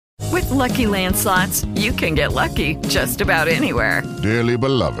Lucky Land Slots, you can get lucky just about anywhere. Dearly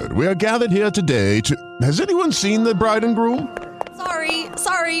beloved, we are gathered here today to... Has anyone seen the bride and groom?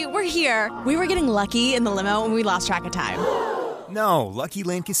 Sorry, we're here. We were getting lucky in the limo and we lost track of time. No, Lucky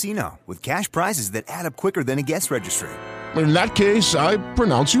Land Casino, with cash prizes that add up quicker than a guest registry. In that case, I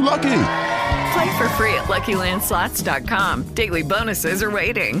pronounce you lucky. Play for free at LuckyLandSlots.com. Daily bonuses are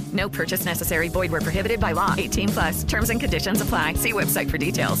waiting. No purchase necessary. Void where prohibited by law. 18+. Terms and conditions apply. See website for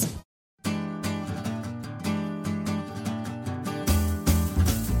details.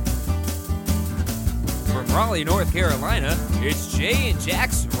 From Raleigh, North Carolina, it's Jay and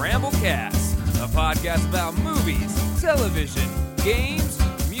Jack's Ramblecast, a podcast about movies, television, games,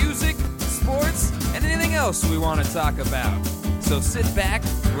 music, sports, and anything else we want to talk about. So sit back,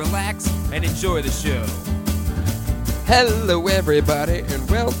 relax, and enjoy the show. Hello, everybody, and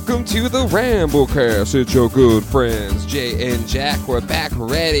welcome to the Ramblecast. It's your good friends, Jay and Jack. We're back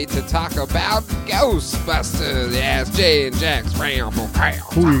ready to talk about Ghostbusters. Yeah, it's Jay and Jack's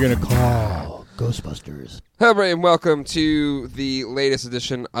Ramblecast. Who are you going to call? Ghostbusters. Hello, everybody, and welcome to the latest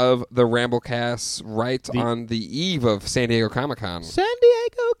edition of the Ramblecast right on the eve of San Diego Comic-Con. San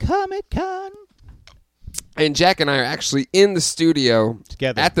Diego Comic-Con. And Jack and I are actually in the studio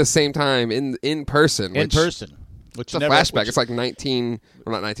together at the same time in person. In person. Which it's a flashback. It's like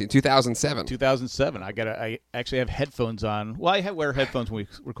 2007. 2007. I actually have headphones on. Well, I wear headphones when we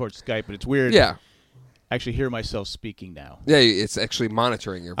record Skype, but it's weird. Yeah. I actually hear myself speaking now. Yeah, it's actually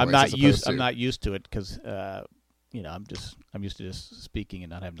monitoring your voice. I'm not used to it because I'm used to just speaking and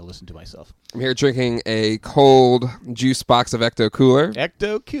not having to listen to myself. I'm here drinking a cold juice box of Ecto Cooler.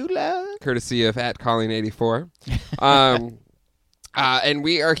 Ecto Cooler. Courtesy of @Colleen84. And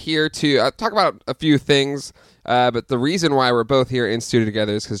we are here to talk about a few things. But the reason why we're both here in studio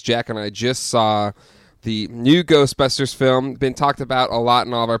together is because Jack and I just saw the new Ghostbusters film. Been talked about a lot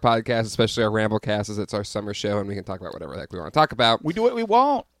in all of our podcasts, especially our Ramblecast, as it's our summer show, and we can talk about whatever the heck we want to talk about. We do what we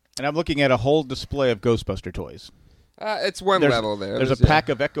want. And I'm looking at a whole display of Ghostbuster toys. It's one level there. There's a pack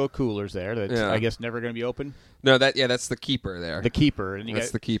of Ecto Coolers there that's, I guess, never going to be open. No, that's the keeper there. The keeper. And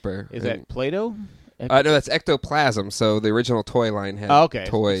that's the keeper. Is that Play-Doh? No, that's ectoplasm. So the original toy line had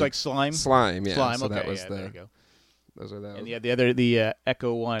toy. It's like slime? Slime, yeah. Slime, so okay. that was there you go. Those are those. And the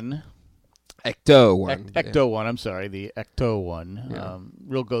Echo one. Ecto one. Ecto one, I'm sorry. The Ecto one. Yeah.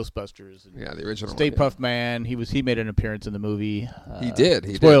 Real Ghostbusters. Yeah, the original Stay one. Puft Man. He made an appearance in the movie. He did.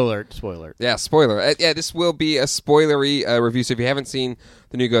 Spoiler alert. Yeah, spoiler. This will be a spoilery review. So if you haven't seen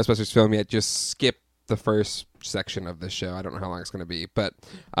the new Ghostbusters film yet, just skip the first section of this show. I don't know how long it's going to be, but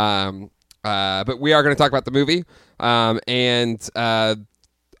we are going to talk about the movie. And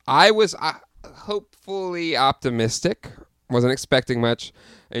I was hopefully optimistic. Wasn't expecting much,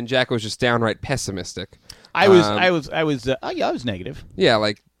 and Jack was just downright pessimistic. I was negative. Yeah,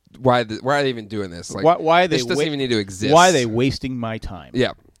 like why are they even doing this? Like why are they this doesn't even need to exist. Why are they wasting my time?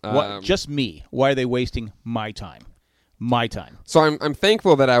 Yeah, just me. Why are they wasting my time? My time. So I'm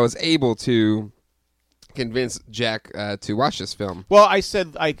thankful that I was able to convince Jack to watch this film. Well, I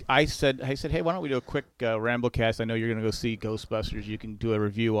said, hey, why don't we do a quick Ramblecast? I know you're going to go see Ghostbusters. You can do a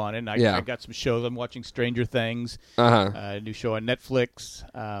review on it. And I got some shows. I'm watching Stranger Things, a new show on Netflix.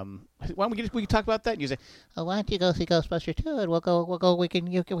 Why don't we can talk about that? And you say, oh, why don't you go see Ghostbusters 2 and we'll go. We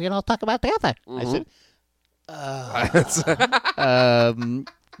can all talk about the other. Mm-hmm. I said,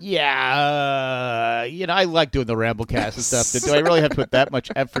 I like doing the Ramblecast and stuff. Do I really have to put that much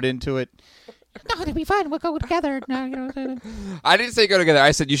effort into it? No, it'll be fun. We'll go together. No, I didn't say go together.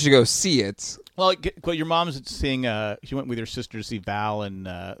 I said you should go see it. Well, your mom's seeing. She went with her sister to see Val and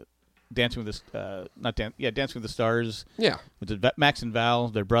Dancing with the Dancing with the Stars. Yeah, with Max and Val,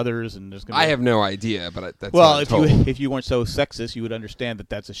 they're brothers, and there's. I have no idea, but that's if you weren't so sexist, you would understand that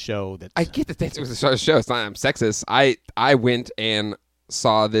that's a show that. I get that Dancing with the Stars show. It's not I'm sexist. I went and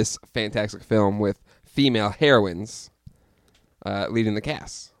saw this fantastic film with female heroines leading the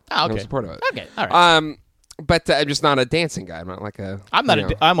cast. Oh, okay. I'm supportive of it. Okay, all right. But I'm just not a dancing guy. I'm not like a. I'm not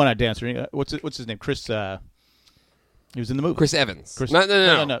a dancer. What's his name? Chris. He was in the movie. Chris Evans.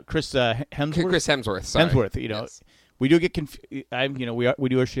 No. Chris Hemsworth. Chris Hemsworth. Sorry. Hemsworth. Yes. We do get confused. We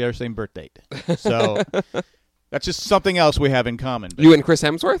do share the same birth date, so that's just something else we have in common. You and Chris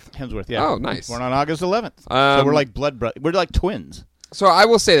Hemsworth? Hemsworth. Yeah. Oh, nice. Born on August 11th. So we're like blood brothers. We're like twins. So I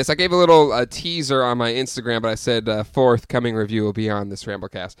will say this. I gave a little teaser on my Instagram, but I said forthcoming review will be on this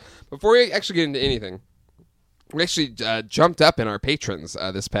Ramblecast. Before we actually get into anything, we actually jumped up in our patrons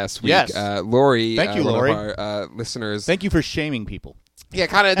this past week. Yes. Lori, thank you, one Lori. of our listeners. Thank you for shaming people. Yeah,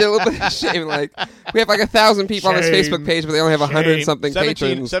 kind of did a little bit of shame. Like, we have like 1,000 people on this Facebook page, but they only have 100-something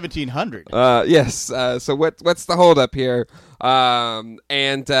patrons. 1,700. Yes. So what's the holdup here?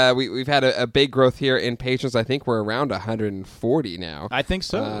 We've had a big growth here in patrons. I think we're around 140 now. I think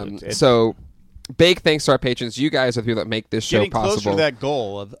so. So big thanks to our patrons. You guys are the people that make this show getting possible. Closer to that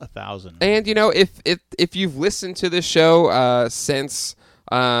goal of 1,000. And if you've listened to this show since.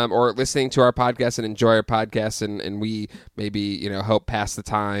 Or listening to our podcast and enjoy our podcast, and we maybe help pass the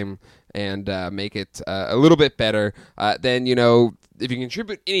time and make it a little bit better, then if you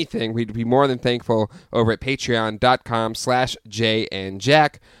contribute anything, we'd be more than thankful over at patreon.com/Jay and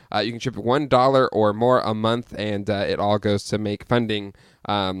Jack. You contribute $1 or more a month, and it all goes to make funding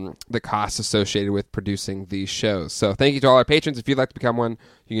the costs associated with producing these shows. So thank you to all our patrons. If you'd like to become one,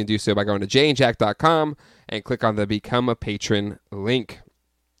 you can do so by going to jayandjack.com and click on the Become a Patron link.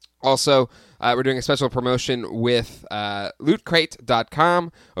 Also, we're doing a special promotion with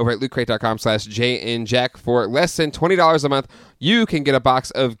lootcrate.com. Over at lootcrate.com/JayandJack. For less than $20 a month, you can get a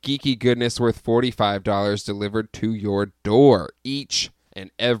box of geeky goodness worth $45 delivered to your door each and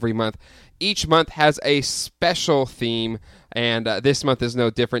every month. Each month has a special theme, and this month is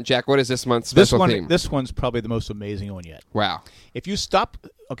no different. Jack, what is this month's special theme? This one's probably the most amazing one yet. Wow. If you stop,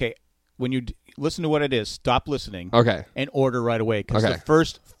 when you listen to what it is, stop listening. Okay. And order right away, because the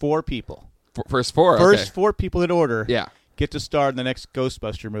first 4 people. First 4? First 4 people that order yeah. get to star in the next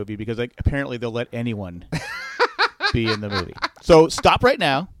Ghostbuster movie, because apparently they'll let anyone be in the movie. So stop right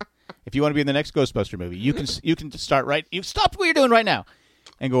now. If you want to be in the next Ghostbuster movie, you can start right. You stop what you're doing right now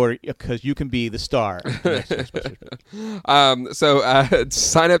and go order, because you can be the star of the next Ghostbuster. So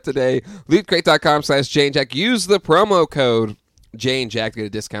sign up today. LootCrate.com/JayandJack. Use the promo code Jay&Jack to get a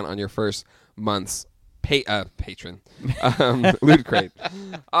discount on your first month's patron. Loot Crate.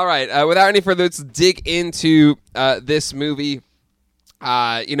 All right. Without any further, let's dig into this movie.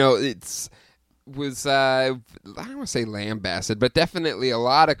 I don't want to say lambasted, but definitely a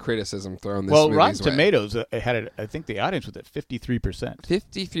lot of criticism thrown this movie's way. Well, Rotten Tomatoes had it. I think the audience was at 53%.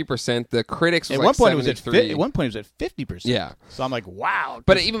 53%. The critics was at like one point 73. At one point it was at 50%. Yeah. So I'm like, wow.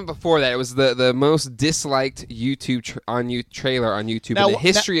 But even before that, it was the most disliked YouTube trailer on YouTube in the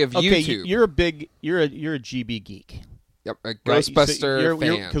history of YouTube. You're a GB geek. Yep, a Ghostbuster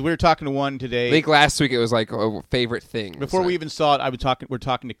fan. Because we were talking to one today. I think last week it was like a favorite thing. Before we even saw it, we're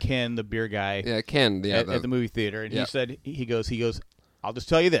talking to Ken, the beer guy. Yeah, Ken. Yeah, at the movie theater, and he said he goes. I'll just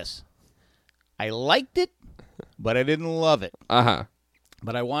tell you this: I liked it, but I didn't love it.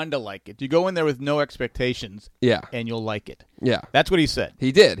 But I wanted to like it. You go in there with no expectations. Yeah. And you'll like it. Yeah. That's what he said.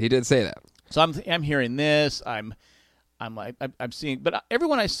 He did say that. So I'm hearing this. I'm seeing, but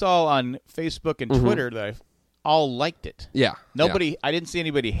everyone I saw on Facebook and Twitter that all liked it. Yeah. I didn't see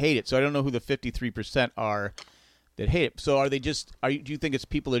anybody hate it, so I don't know who the 53% are that hate it. So do you think it's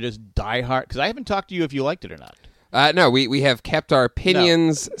people that just die hard? Because I haven't talked to you if you liked it or not. No, we have kept our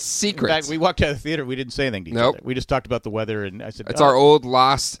opinions secret. In fact, we walked out of the theater. We didn't say anything to each other. We just talked about the weather, and I said, it's our old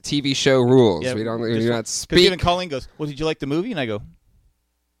lost TV show rules. Yeah, we do not speak. Because even Colleen goes, well, did you like the movie? And I go,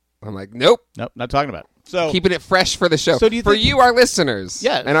 I'm like, nope, not talking about it. So keeping it fresh for the show. So for you, our listeners,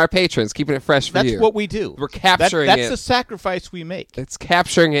 yeah, and our patrons, keeping it fresh for you. That's what we do. We're capturing That's the sacrifice we make. It's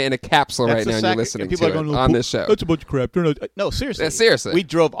capturing it in a capsule right now, and you're listening to it on this show. That's a bunch of crap. No, seriously. Seriously. We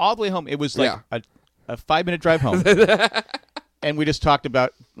drove all the way home. It was like a 5-minute drive home. And we just talked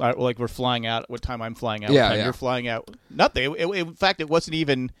about, like, we're flying out, what time I'm flying out, what time you're flying out. Nothing. In fact, it wasn't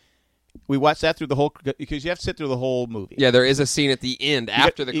even... We sat through the whole, because you have to sit through the whole movie. Yeah, there is a scene at the end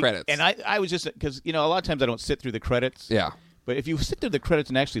after the credits. And I was just, because, a lot of times I don't sit through the credits. Yeah. But if you sit through the credits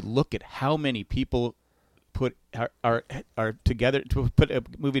and actually look at how many people are together to put a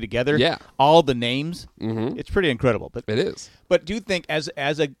movie together, all the names, it's pretty incredible. But it is. But do you think, as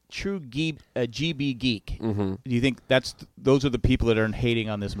a true GB geek, do you think those are the people that are hating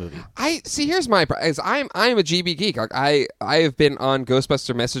on this movie? Here's my problem. I'm a GB geek. Like I have been on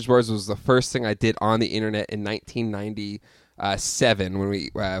Ghostbuster message boards. It was the first thing I did on the internet in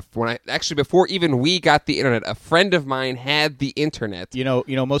 1997 before even we got the internet. A friend of mine had the internet.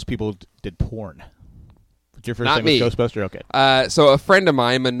 Most people did porn. Your first Not name me. was Ghostbuster? Okay. So a friend of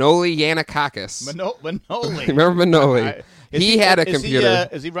mine, Manoli Yanakakis. Manoli. Remember Manoli? He had a computer.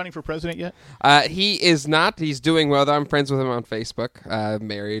 Is he running for president yet? He is not. He's doing well. I'm friends with him on Facebook.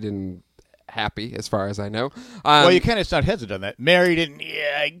 Married and happy, as far as I know. Well, you kind of sound hesitant on that. Married and,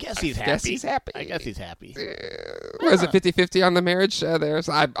 I guess he's happy. I guess he's happy. Was it 50-50 on the marriage there?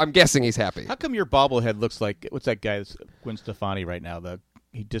 So I'm guessing he's happy. How come your bobblehead looks like, what's that guy's Gwen Stefani right now?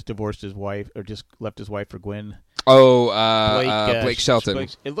 He just divorced his wife, or just left his wife for Gwen. Blake Shelton.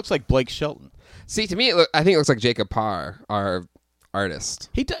 It looks like Blake Shelton. See, to me, I think it looks like Jacob Parr, our artist.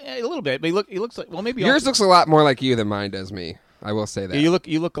 A little bit, but he looks like maybe yours looks a lot more like you than mine does me. I will say that. Yeah,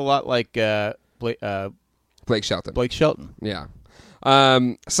 you look a lot like Blake Shelton. Blake Shelton. Yeah.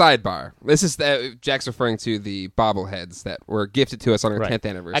 Sidebar. This is Jack's referring to the bobbleheads that were gifted to us on our 10th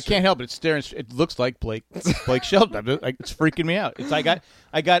anniversary. I can't help it. It's staring. It looks like Blake Shelton. It's freaking me out. It's I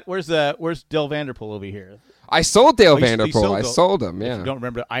got. Where's Del Vanderpool over here? I sold Dale Vanderpool. I sold him. Yeah. If you don't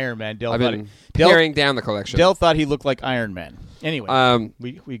remember Iron Man, I've been paring down the collection. Dell thought he looked like Iron Man. Anyway,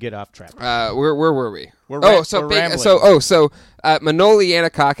 we get off track. Where were we? We're so rambling. Manoli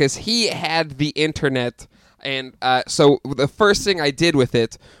Yanakakis, he had the internet. And so the first thing I did with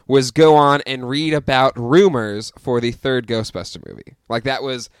it was go on and read about rumors for the third Ghostbuster movie. Like that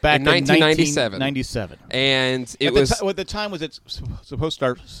was back in 1997. 1997. And it at the time was it supposed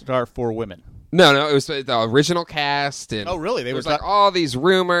to star 4 women? No, it was the original cast. And oh, really? There was like all these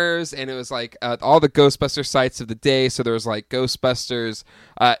rumors, and it was like all the Ghostbuster sites of the day. So there was like Ghostbusters.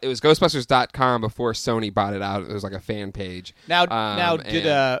 It was Ghostbusters.com before Sony bought it out. It was like a fan page. Now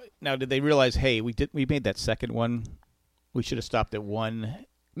did they realize? Hey, we made that second one. We should have stopped at 1.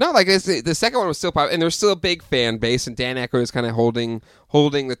 No, like the second one was still popular, and there was still a big fan base, and Dan Aykroyd was kind of holding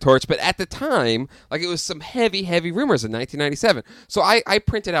the torch. But at the time, like it was some heavy rumors in 1997. So I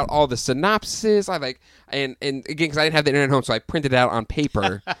printed out all the synopses. And again, because I didn't have the internet at home, so I printed it out on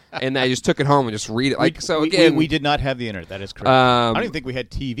paper, and I just took it home and just read it. We did not have the internet. That is correct. I don't even think we had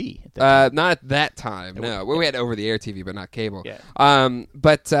TV. At that time. Not at that time. No, we had over-the-air TV, but not cable. Yeah.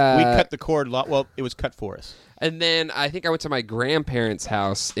 But we cut the cord. Well, it was cut for us. And then I think I went to my grandparents'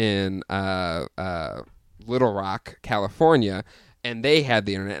 house in Little Rock, California, and they had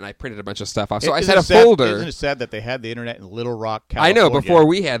the internet, and I printed a bunch of stuff off. So I had a folder. Isn't it sad that they had the internet in Little Rock, California? I know, before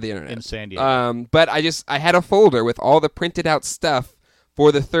we had the internet. In San Diego. But I had a folder with all the printed out stuff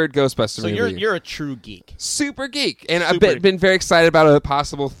for the third Ghostbuster movie. So you're a true geek. Super geek. And I've been very excited about a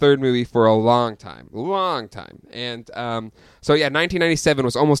possible third movie for a long time. And so, yeah, 1997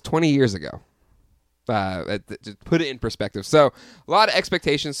 was almost 20 years ago. To put it in perspective. So, a lot of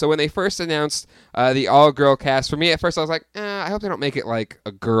expectations. So, when they first announced the all-girl cast, for me, at first I was like, I hope they don't make it like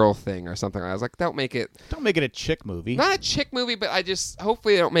a girl thing or something. I was like, don't make it a chick movie. Not a chick movie, but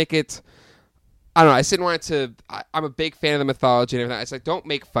hopefully they don't make it, I don't know, I just didn't want it to, I'm a big fan of the mythology and everything. I was like, don't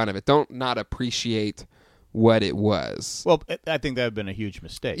make fun of it. Don't not appreciate what it was. Well, I think that would have been a huge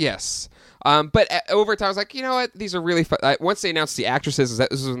mistake. Yes. But over time, I was like, you know what? These are really fun. Once they announced the actresses,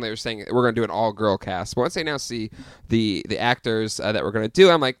 this is when they were saying we're going to do an all-girl cast. But once they announced the actors that we're going to do,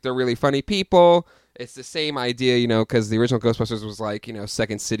 I'm like, they're really funny people. It's the same idea, because the original Ghostbusters was like,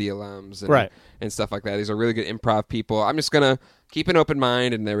 Second City alums and stuff like that. These are really good improv people. I'm just going to keep an open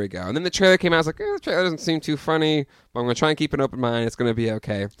mind, and there we go. And then the trailer came out. I was like, the trailer doesn't seem too funny, but I'm going to try and keep an open mind. It's going to be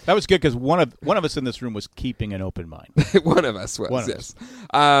okay. That was good because one of us in this room was keeping an open mind. One of us was, yes.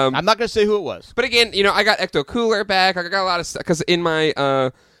 I'm not going to say who it was. But again, I got Ecto Cooler back. I got a lot of stuff because in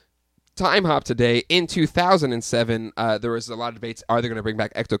my time hop today, in 2007, there was a lot of debates. Are they going to bring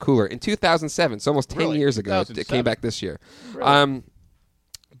back Ecto Cooler? In 2007, so almost 10 years ago, it came back this year. Really?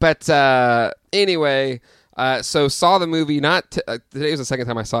 Anyway, so saw the movie. Today was the second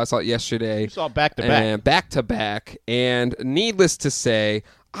time I saw it. I saw it yesterday. You saw it back to back. And back to back. And needless to say,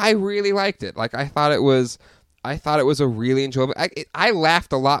 I really liked it. Like I thought it was a really enjoyable. I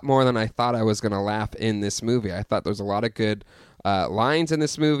laughed a lot more than I thought I was going to laugh in this movie. I thought there was a lot of good lines in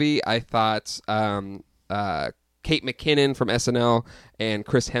this movie. I thought Kate McKinnon from SNL and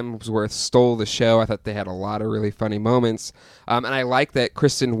Chris Hemsworth stole the show. I thought they had a lot of really funny moments. And I like that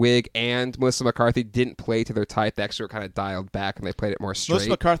Kristen Wiig and Melissa McCarthy didn't play to their type. They actually were kind of dialed back and they played it more straight. Melissa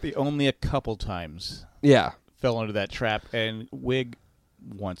McCarthy only a couple times fell into that trap, and Wiig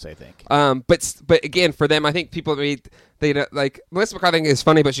once, I think. But again, for them, I think people they like Melissa McCarthy is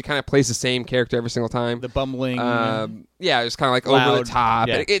funny, but she kind of plays the same character every single time. The bumbling, it's kind of like loud, over the top.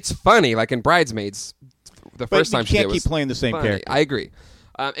 Yeah. It's funny, like in Bridesmaids. The first time she did was you can't keep playing the same funny. character. I agree.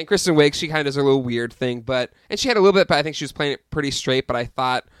 And Kristen Wiig, she kind of does a little weird thing, and she had a little bit, but I think she was playing it pretty straight. But I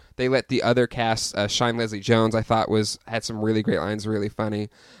thought they let the other cast shine. Leslie Jones, I thought had some really great lines, really funny,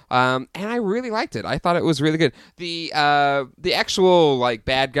 and I really liked it. I thought it was really good. The actual like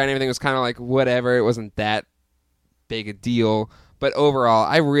bad guy and everything was kind of like whatever. It wasn't that big a deal, but overall,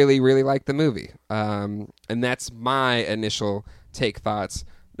 I really, really liked the movie. And that's my initial thoughts.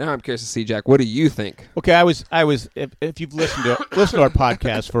 Now I'm curious to see, Jack, what do you think? Okay, I was. If you've listened to our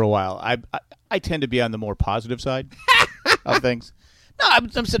podcast for a while, I tend to be on the more positive side of things. No, I'm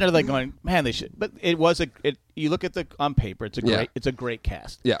sitting there like going, man, they should. But it was you look at on paper, it's a great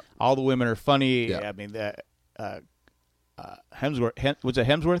cast. Yeah, all the women are funny. Yeah. I mean, Hemsworth was it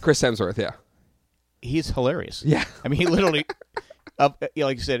Hemsworth? Chris Hemsworth, yeah, he's hilarious. Yeah, I mean, he literally.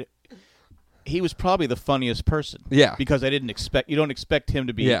 like you said, he was probably the funniest person. Yeah. Because you don't expect him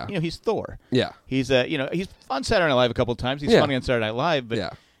to be, he's Thor. Yeah. He's, he's on Saturday Night Live a couple of times. He's funny on Saturday Night Live,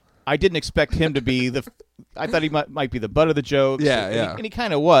 but I didn't expect him to be I thought he might be the butt of the jokes. Yeah, and he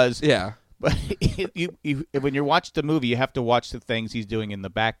kind of was. Yeah. But when you watch the movie, you have to watch the things he's doing in the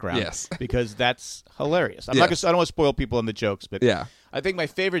background. Yes. Because that's hilarious. I don't want to spoil people on the jokes, but I think my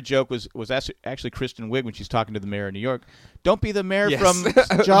favorite joke was actually Kristen Wiig when she's talking to the mayor of New York. Don't be the mayor from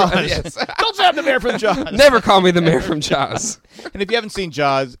Jaws. Don't say I'm the mayor from Jaws. Never call me the mayor from Jaws. And if you haven't seen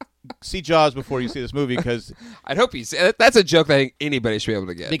Jaws, see Jaws before you see this movie because I'd hope that's a joke that I think anybody should be able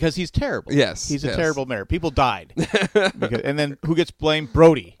to get. Because he's terrible. Yes. He's a terrible mayor. People died. And then who gets blamed?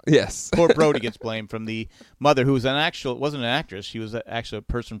 Brody. Yes. Poor Brody gets blamed from the mother who was wasn't an actress. She was actually a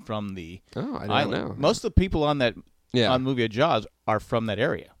person from the I don't know. Most of the people on that on the movie of Jaws are from that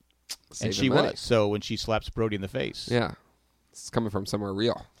area. And she was. So when she slaps Brody in the face. Yeah. It's coming from somewhere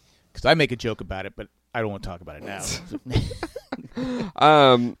real. Because I make a joke about it, but I don't want to talk about it now.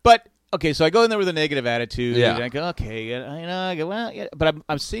 But okay, so I go in there with a negative attitude. Yeah. And I go, okay, I go, well, yeah. But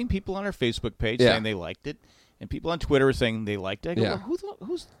I'm seeing people on our Facebook page saying they liked it, and people on Twitter are saying they liked it. I go, well,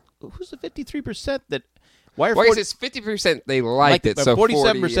 who's the 53% that? Why are well, it's 50% they liked it, so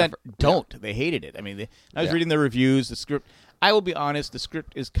 47% don't. They hated it. I mean, I was reading the reviews. The script. I will be honest. The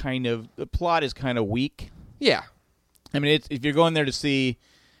script is the plot is kind of weak. Yeah. I mean, if you're going there to see.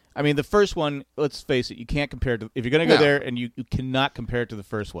 I mean, the first one, let's face it, you can't compare it to... If you're going to go there, and you cannot compare it to the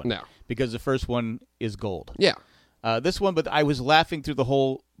first one. No. Because the first one is gold. Yeah. This one, but I was laughing through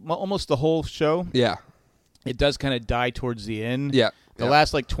almost the whole show. Yeah. It does kind of die towards the end. Yeah. The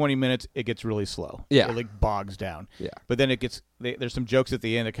last, 20 minutes, it gets really slow. Yeah. It, bogs down. Yeah. But then it gets... there's some jokes at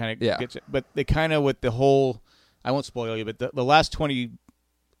the end that kind of gets... But they kind of, with the whole... I won't spoil you, but the last 20...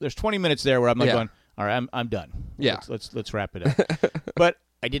 There's 20 minutes there where I'm going, all right, I'm done. Yeah. Let's wrap it up. But...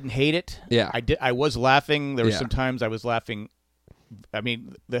 I didn't hate it. Yeah, I was laughing. There were some times I was laughing. I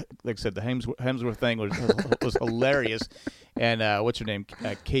mean, like I said, the Hemsworth thing was hilarious. And what's her name?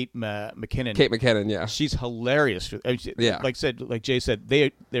 Kate McKinnon. Kate McKinnon. Yeah, she's hilarious. Like Jay said,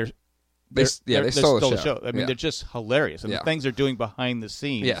 they stole the show. I mean, they're just hilarious, and the things they're doing behind the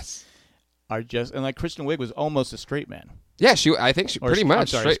scenes, are just and Kristen Wiig was almost a straight man. Yeah, I think she pretty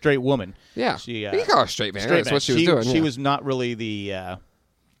much straight woman. Yeah, you can call her straight man. That's what she was doing. She was not really the.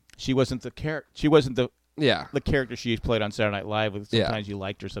 She wasn't the character. She wasn't the character she played on Saturday Night Live. Sometimes you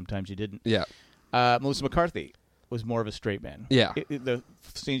liked her, sometimes you didn't. Yeah. Melissa McCarthy was more of a straight man. Yeah. The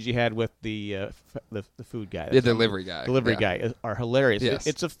scenes you had with the food guy, the delivery guy, are hilarious. Yes.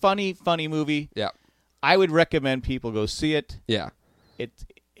 It's a funny movie. Yeah. I would recommend people go see it. Yeah.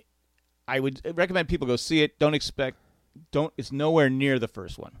 I would recommend people go see it. It's nowhere near the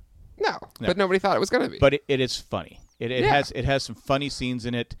first one. No, but nobody thought it was going to be. But it is funny. It has some funny scenes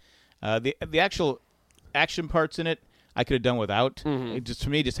in it. The actual action parts in it, I could have done without. Mm-hmm. It just, to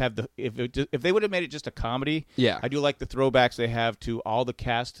me, just have if they would have made it just a comedy. Yeah, I do like the throwbacks they have to all the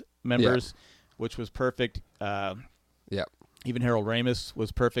cast members, which was perfect. Even Harold Ramis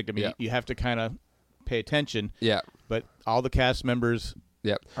was perfect. I mean, you have to kind of pay attention. Yeah, but all the cast members.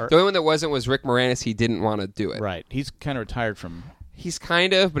 Yep. The only one that wasn't was Rick Moranis. He didn't want to do it. Right. He's kind of retired from. He's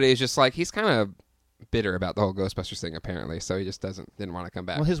kind of, but he's just he's kind of bitter about the whole Ghostbusters thing, apparently. So he just didn't want to come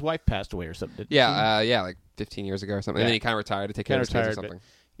back. Well, his wife passed away or something. Like 15 years ago or something. And then he kind of retired to take care of his kids or something.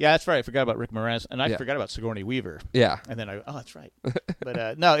 Yeah, that's right. I forgot about Rick Moranis, and I forgot about Sigourney Weaver. Yeah. And then that's right.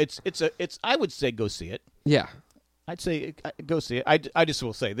 But no, it's. I would say go see it. Yeah. I'd say go see it. I just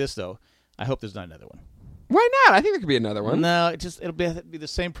will say this though. I hope there's not another one. Why not? I think there could be another one. No, it'll be the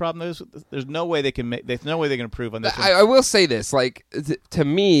same problem. There's no way they can make. There's no way they can improve on this. I will say this: to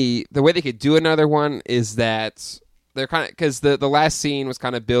me, the way they could do another one is that they're kind of because the last scene was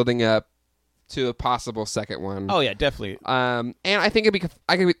kind of building up to a possible second one. Oh yeah, definitely. And I think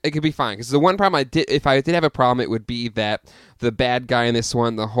it could be fine because the one problem if I did have a problem, it would be that the bad guy in this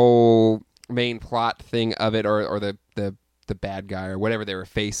one, the whole main plot thing of it, or the bad guy or whatever they were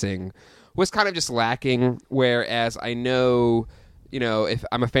facing, was kind of just lacking, whereas I know, if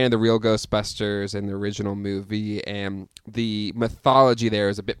I'm a fan of the real Ghostbusters and the original movie, and the mythology there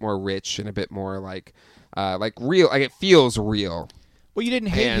is a bit more rich and a bit more like real, like it feels real. Well, you didn't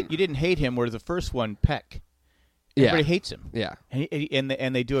hate him, where the first one, Peck. Everybody hates him. Yeah.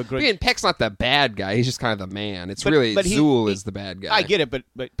 And they do a great... I mean, Peck's not the bad guy. He's just kind of the man. It's really Zool is the bad guy. I get it,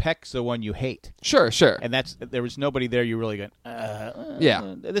 but Peck's the one you hate. Sure. And there was nobody there you really going,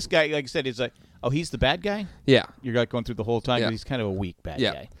 yeah. This guy, like I said, is like, oh, he's the bad guy? Yeah. You're like going through the whole time, but he's kind of a weak bad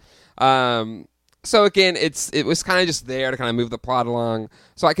guy. So again, it was kind of just there to kind of move the plot along.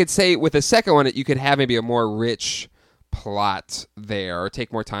 So I could say with the second one, you could have maybe a more rich plot there or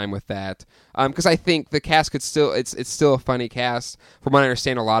take more time with that. Because I think the cast could still, it's still a funny cast. From what I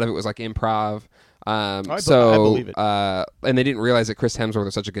understand, a lot of it was like improv. I believe it. And they didn't realize that Chris Hemsworth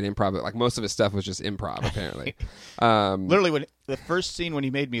was such a good improv, but like most of his stuff was just improv, apparently. Literally, when the first scene when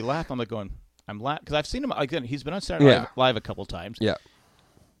he made me laugh, I'm like I'm laughing because I've seen him again. He's been on Saturday Night Live a couple times. Yeah,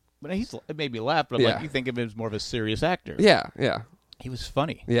 but it made me laugh. But I'm like, you think of him as more of a serious actor. Yeah, yeah. He was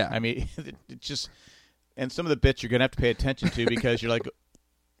funny. Yeah, I mean, it just and some of the bits you're gonna have to pay attention to because you're like,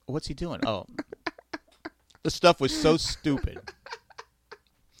 what's he doing? Oh, the stuff was so stupid.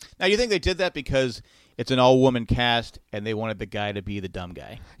 Now, you think they did that because it's an all-woman cast and they wanted the guy to be the dumb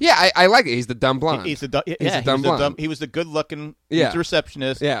guy? Yeah, I like it. He's the dumb blonde. He's the dumb blonde. He was the good-looking. Yeah. He's the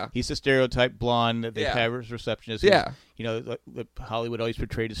receptionist. Yeah. He's the stereotype blonde that they have as receptionist. Yeah. You know, the Hollywood always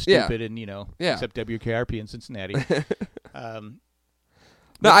portrayed as stupid and, except WKRP in Cincinnati.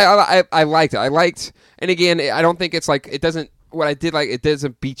 No, I liked it. And again, I don't think it's like, it doesn't, what I did like, it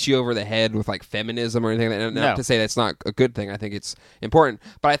doesn't beat you over the head with like feminism or anything. Not to say that's not a good thing. I think it's important.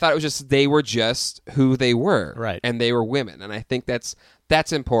 But I thought it was just, they were just who they were. Right. And they were women. And I think that's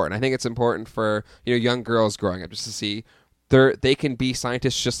important. I think it's important for, young girls growing up just to see they can be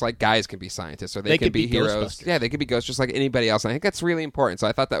scientists just like guys can be scientists, or they can be heroes. Yeah, they could be ghosts just like anybody else. And I think that's really important. So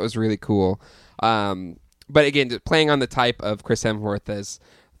I thought that was really cool. But again, playing on the type of Chris Hemsworth as,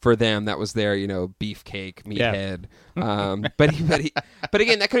 for them, that was their, beefcake, meathead. But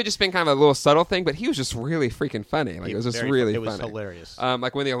again, that could have just been kind of a little subtle thing. But he was just really freaking funny. Like it was just really funny. It was hilarious.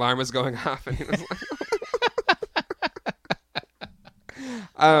 Like when the alarm was going off, and he was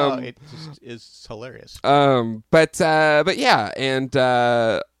like, it just is hilarious. But yeah, and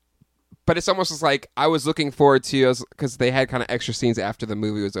but it's almost just like I was looking forward to, because they had kind of extra scenes after the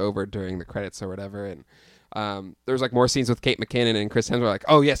movie was over during the credits or whatever, and. There was like more scenes with Kate McKinnon and Chris Hemsworth. Like,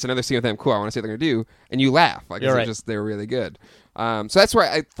 oh yes, another scene with them. Cool. I want to see what they're gonna do. And you laugh. Like they're really good. So that's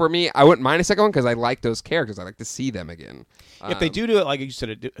why for me, I wouldn't mind a second one because I like those characters. I like to see them again. If they do it, like you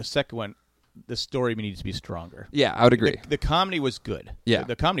said, a second one, the story needs to be stronger. Yeah, I would agree. The comedy was good. Yeah,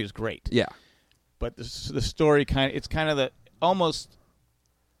 the comedy was great. Yeah, but the story it's kind of the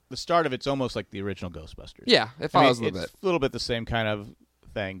start of it's almost like the original Ghostbusters. Yeah, it follows a little bit. It's a little bit the same kind of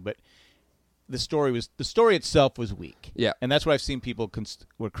thing, but. The story itself was weak. Yeah, and that's why I've seen people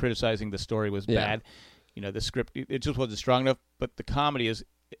were criticizing the story was bad. The script it just wasn't strong enough. But the comedy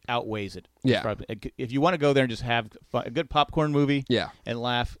outweighs it. Yeah, if you want to go there and just have a good popcorn movie. Yeah. And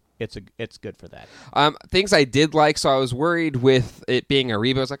laugh. It's good for that. Things I did like. So I was worried with it being a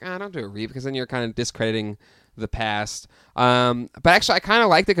reboot. I was like, don't do a reboot because then you're kind of discrediting the past. But actually, I kind of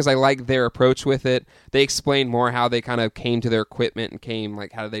liked it because I liked their approach with it. They explained more how they kind of came to their equipment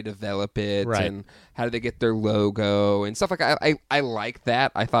and how did they develop it, right. And how did they get their logo and stuff like that. I liked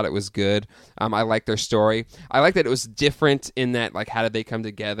that. I thought it was good. I liked their story. I liked that it was different in that, like, how did they come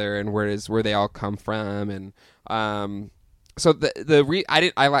together and where they all come from, and so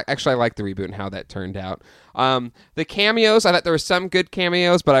I liked the reboot and how that turned out. The cameos, I thought there were some good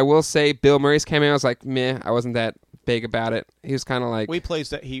cameos, but I will say Bill Murray's cameo was like meh. I wasn't that big about it. He was kind of like he plays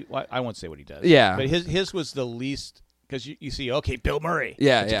that I won't say what he does. Yeah, but his was the least because you see Bill Murray.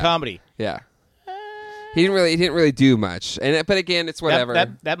 Yeah, it's a comedy. Yeah. He didn't really do much, but again, it's whatever.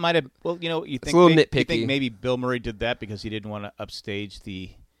 That might have you think it's a little nitpicky. You think maybe Bill Murray did that because he didn't want to upstage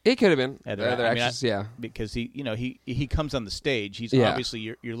the. It could have been other actors, yeah. Because he comes on the stage. He's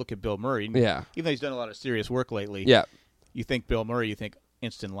obviously you're looking at Bill Murray. Yeah. Even though he's done a lot of serious work lately. Yeah. You think Bill Murray. You think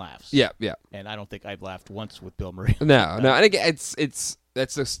instant laughs. Yeah, yeah. And I don't think I've laughed once with Bill Murray. No. And again, that's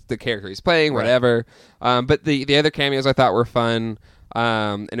just the character he's playing, whatever. Right. But the other cameos I thought were fun.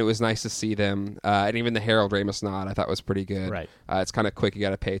 And it was nice to see them. And even the Harold Ramis nod I thought was pretty good. Right. It's kind of quick. You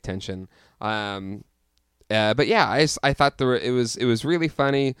got to pay attention. But yeah, I thought it was really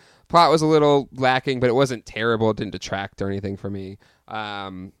funny. Plot was a little lacking, but it wasn't terrible. It didn't detract or anything for me.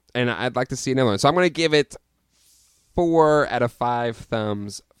 And I'd like to see another one. So I'm going to give it 4 out of 5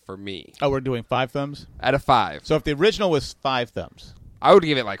 thumbs for me. Oh, we're doing 5 thumbs? Out of 5. So if the original was 5 thumbs. I would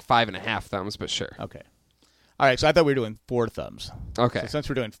give it like 5.5 thumbs, but sure. Okay. All right, so I thought we were doing 4 thumbs. Okay. So since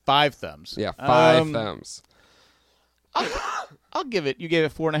we're doing 5 thumbs. Yeah, 5 thumbs. I'll give it. You gave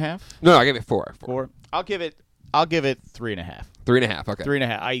it 4.5? No, I gave it 4. 4. I'll give it 3.5. 3.5. Okay.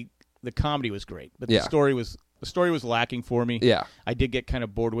 3.5. The comedy was great, but the story was lacking for me. Yeah. I did get kind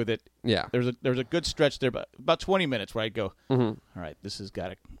of bored with it. Yeah. There's a good stretch there, but about 20 minutes where I'd go, all right, this has got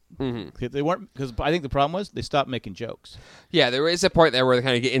to. Mm-hmm. They weren't, because I think the problem was they stopped making jokes. Yeah, there is a point there where they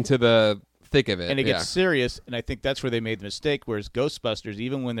kind of get into the thick of it, and it gets serious, and I think that's where they made the mistake. Whereas Ghostbusters,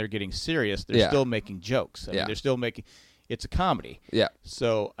 even when they're getting serious, they're still making jokes. I mean, they're still making. it's a comedy. Yeah.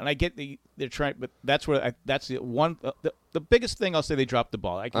 So, and I get they're trying, but that's where that's the one. The biggest thing I'll say they dropped the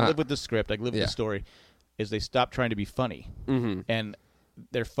ball. I can live with the script. I can live with the story. Is they stopped trying to be funny, and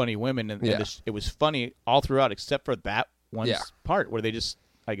they're funny women, and it was funny all throughout except for that one part where they just.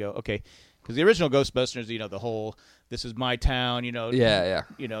 I go okay. Because the original Ghostbusters, the whole "this is my town," no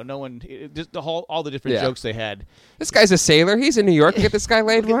one, just all the different jokes they had. This guy's a sailor. He's in New York. Get this guy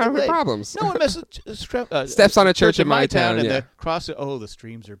laid. We're having problems. No one messes. Steps on a church in my town. And the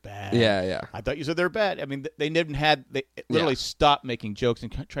streams are bad. Yeah. I thought you said they're bad. I mean, they literally stopped making jokes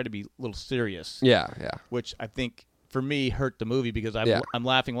and tried to be a little serious. Yeah. Which I think. For me, hurt the movie because I'm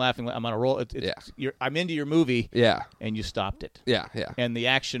laughing. I'm on a roll. I'm into your movie. Yeah. And you stopped it. Yeah. And the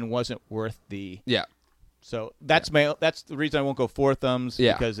action wasn't worth the. Yeah. So that's that's the reason I won't go 4 thumbs.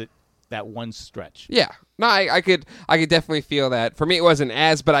 Yeah. Because that one stretch. Yeah. No, I could definitely feel that. For me, it wasn't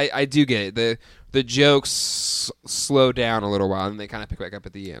as, but I do get it. The jokes slow down a little while, and they kind of pick back up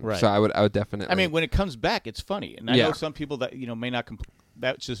at the end. Right. So I would definitely. I mean, when it comes back, it's funny, and I know some people that may not.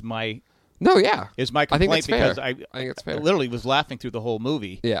 That's just my. No, yeah. Is my complaint because I think it's fair. I literally was laughing through the whole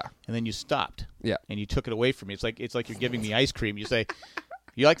movie. Yeah. And then you stopped. Yeah. And you took it away from me. It's like you're giving me ice cream. You say,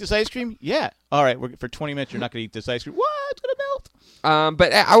 "You like this ice cream?" Yeah. All right. For 20 minutes, you're not going to eat this ice cream. What? It's going to melt.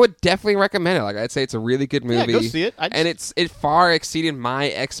 But I would definitely recommend it. Like I'd say, it's a really good movie. Yeah, go see it. And it far exceeded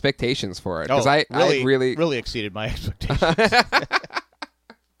my expectations for it because I really exceeded my expectations.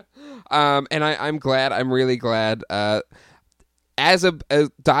 And I'm glad. I'm really glad. As a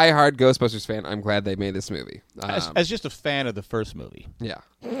diehard Ghostbusters fan, I'm glad they made this movie. As just a fan of the first movie. Yeah.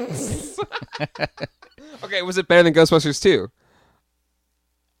 Okay, was it better than Ghostbusters 2?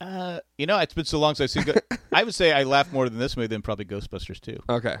 It's been so long since I've seen I would say I laughed more than this movie than probably Ghostbusters 2.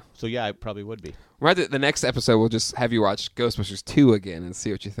 Okay. So, yeah, I probably would be. The next episode, we'll just have you watch Ghostbusters 2 again and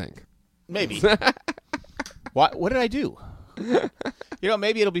see what you think. Maybe. What did I do?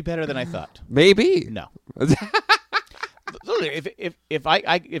 Maybe it'll be better than I thought. Maybe. No. If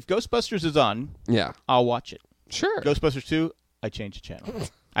Ghostbusters is on, I'll watch it. Sure. Ghostbusters 2, I change the channel.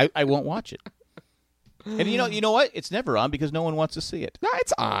 I won't watch it. And you know what? It's never on because no one wants to see it. No,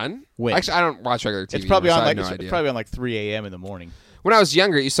 it's on. When? Actually, I don't watch regular TV. It's probably on it's probably on like 3 a.m. in the morning. When I was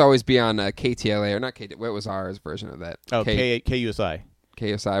younger, it used to always be on KTLA or not KTLA. What was ours version of that? Oh, KUSI.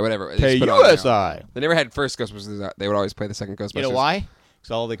 KSI, whatever. KUSI. They never had first Ghostbusters. They would always play the second Ghostbusters. You know why? It's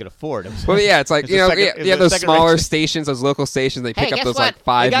all they could afford. Well, yeah, it's like those smaller stations, those local stations. They pick up those like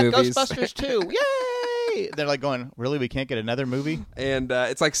 5 movies. Ghostbusters 2, yay! They're like going, really? We can't get another movie? And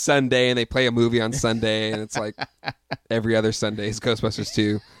it's like Sunday, and they play a movie on Sunday, and it's like every other Sunday is Ghostbusters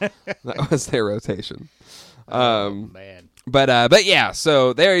 2. That was their rotation. Man. But yeah,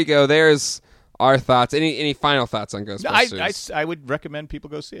 so there you go. There's our thoughts. Any final thoughts on Ghostbusters? I would recommend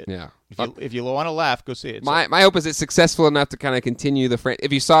people go see it. Yeah. If you want to laugh, go see it. My hope is it's successful enough to kind of continue the franchise.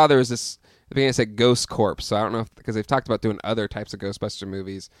 If you saw, there was this, I think I said Ghost Corpse, so I don't know because they've talked about doing other types of Ghostbuster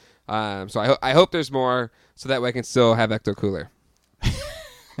movies. So I hope there's more, so that way I can still have Ecto Cooler.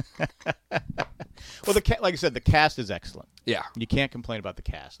 Well, like I said, the cast is excellent. Yeah. You can't complain about the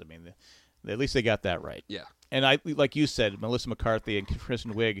cast. I mean, at least they got that right. Yeah. And like you said, Melissa McCarthy and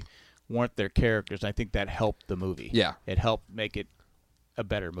Kristen Wiig weren't their characters. I think that helped the movie. Yeah. It helped make it a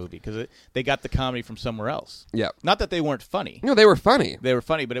better movie because they got the comedy from somewhere else. Yeah. Not that they weren't funny. No, they were funny. They were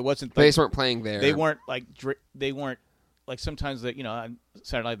funny, but it wasn't. They just weren't playing there. They weren't like sometimes that on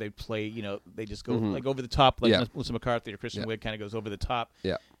Saturday Night they play. They just go like over the top. Like Melissa McCarthy or Kristen Wiig kind of goes over the top.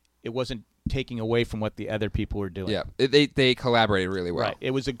 Yeah. It wasn't taking away from what the other people were doing. Yeah. They collaborated really well. Right.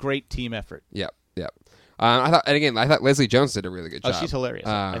 It was a great team effort. Yeah. Yeah. I thought Leslie Jones did a really good job. Oh, she's hilarious.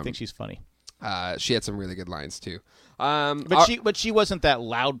 I think she's funny. She had some really good lines too. But she wasn't that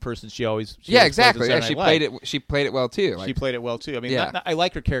loud person. She exactly. Yeah, she played it. She played it well too. She played it well too. I mean, I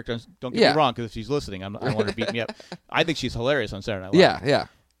like her character. Don't get me wrong, because if she's listening, I don't want her to beat me up. I think she's hilarious on Saturday Night Live. Yeah.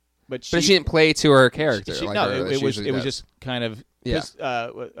 But she didn't play to her character. It was just kind of.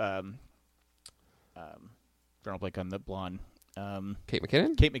 Drawing a blank on the blonde. Kate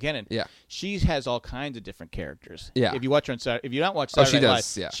McKinnon? Kate McKinnon. Yeah. she has all kinds of different characters. Yeah. If you watch her on Saturday, if you don't watch Saturday Night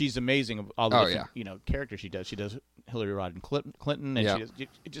Live, yeah. she's amazing. Of all the different, characters she does. She does Hillary Rodham Clinton, and she does,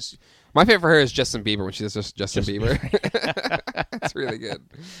 it just. My favorite for her is Justin Bieber when she does just Justin Bieber. It's really good.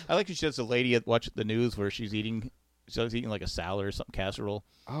 I like when she does a lady at watch the news where she's eating like a salad or something, casserole.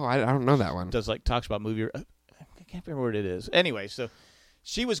 Oh, I don't know that one. Talks about movie. I can't remember what it is. Anyway, so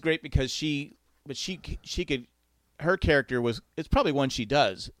she was great because she could. her character it's probably one she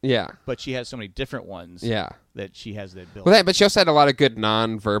does. Yeah. But she has so many different ones. Yeah. That she has that built. Well, but she also had a lot of good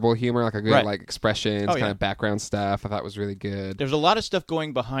non-verbal humor, like a good Right. like expressions, kind of background stuff. I thought was really good. There's a lot of stuff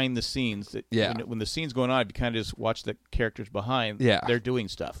going behind the scenes. That when the scene's going on, you kind of just watch the characters behind. Yeah. They're doing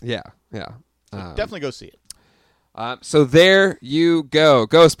stuff. Yeah. Yeah. So definitely go see it. So there you go,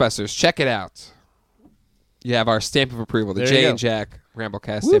 Ghostbusters. Check it out. You have our stamp of approval, the Jay and Jack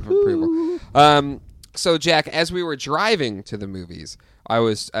Ramblecast stamp of approval. So, Jack, as we were driving to the movies, I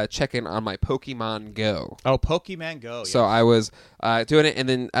was checking on my Pokemon Go. Oh, Pokemon Go. Yes. So I was doing it, and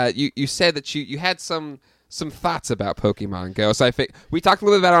then you said that you had some thoughts about Pokemon Go. So we talked a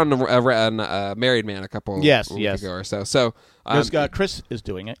little bit about it on Married Man a couple weeks ago or so. So Chris is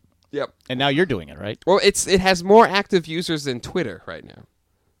doing it. Yep. And now you're doing it, right? Well, it has more active users than Twitter right now.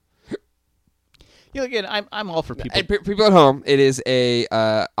 Again, I'm all for people. And people at home, it is a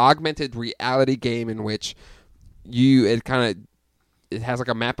augmented reality game in which it has like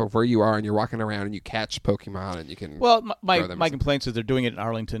a map of where you are, and you're walking around and you catch Pokemon and you can. Well, my complaints is they're doing it in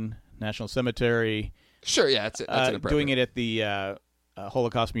Arlington National Cemetery. Sure, yeah, that's doing it at the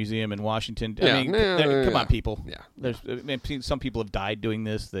Holocaust Museum in Washington. Yeah, I mean, come on, people. Yeah, some people have died doing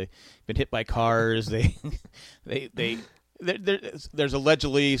this. They've been hit by cars. There's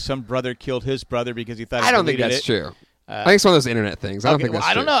allegedly some brother killed his brother because he thought. I don't think that's true. I think it's one of those internet things. I don't think that's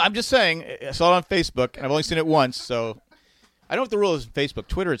true. I don't know. I'm just saying. I saw it on Facebook, and I've only seen it once, so I don't know what the rule is on Facebook.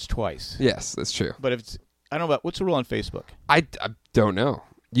 Twitter, it's twice. Yes, that's true. But I don't know what's the rule on Facebook. I don't know.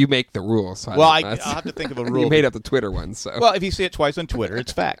 You make the rules. So I'll have to think of a rule. You made up the Twitter one, so. Well, if you see it twice on Twitter,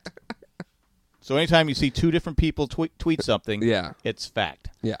 it's fact. So anytime you see two different people tweet something, it's fact.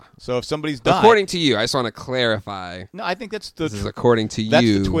 Yeah. So if somebody's died, according to you, I just want to clarify. No, I think this is according to that's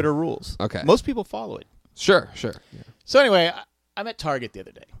you. the Twitter rules. Okay. Most people follow it. Sure. Yeah. So anyway, I'm at Target the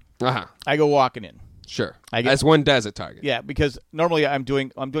other day. I go walking in. Sure. As one does at Target. Yeah, because normally I'm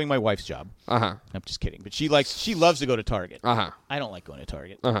doing my wife's job. I'm just kidding, but she loves to go to Target. I don't like going to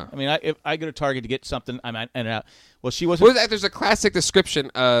Target. I mean, if I go to Target to get something, I'm in and out. Well, she wasn't. Well, there's a classic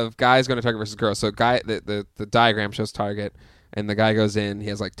description of guys going to Target versus girls. So, the diagram shows Target, and the guy goes in. He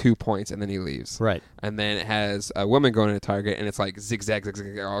has like 2 points, and then he leaves. Right. And then it has a woman going into Target, and it's like zigzag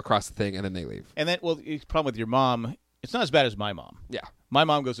all across the thing, and then they leave. And then, the problem with your mom, it's not as bad as my mom. Yeah. My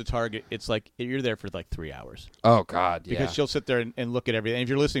mom goes to Target. It's like you're there for like 3 hours. Oh God, yeah. Because she'll sit there and look at everything. And if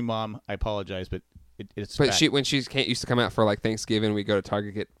you're listening, Mom, I apologize, but it's. But when she used to come out for like Thanksgiving, we go to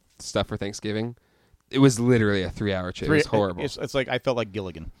Target get stuff for Thanksgiving. It was literally a 3-hour trip. It was horrible. It's like I felt like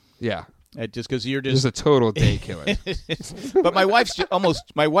Gilligan. Yeah. Just because you're just a total day killer. But my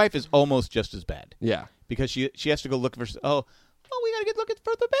wife is almost just as bad. Yeah. Because she has to go look for. We got to get looking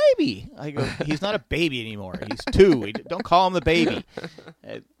for the baby. I go, he's not a baby anymore. He's 2. Don't call him the baby.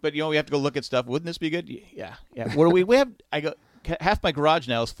 But, we have to go look at stuff. Wouldn't this be good? Yeah. What do we have? I go, half my garage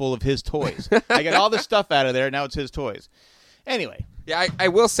now is full of his toys. I got all this stuff out of there. Now it's his toys. Anyway. Yeah, I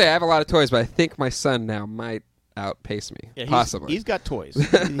will say I have a lot of toys, but I think my son now might outpace me. Yeah, possibly. He's got toys.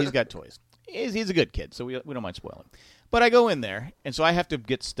 He's got toys. He's a good kid, so we don't mind spoiling. But I go in there, and so I have to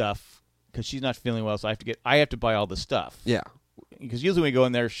get stuff because she's not feeling well, so I have to buy all the stuff. Yeah. Because usually when we go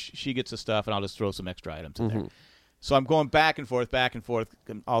in there, she gets the stuff, and I'll just throw some extra items in there. So I'm going back and forth,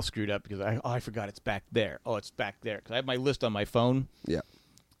 I'm all screwed up because I forgot it's back there. Oh, it's back there. Because I have my list on my phone. Yeah.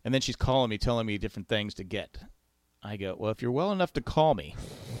 And then she's calling me, telling me different things to get. I go, well, if you're well enough to call me.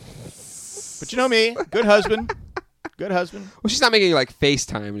 But you know me, good husband. Good husband. Well, she's not making you like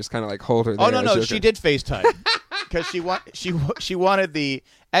FaceTime, just kind of like hold her there. Oh, no, she did FaceTime. Because she wanted the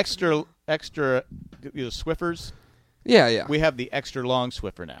extra Swiffers. Yeah. We have the extra long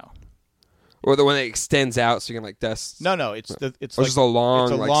Swiffer now. Or the one that extends out so you can like dust. No, it's like, just a long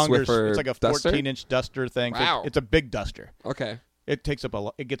it's a like longer, Swiffer. It's like a 14-inch duster thing. Wow. It's a big duster. Okay. It takes up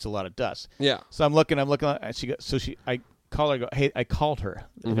it gets a lot of dust. Yeah. So I'm looking. And I call her. I go, hey, I called her.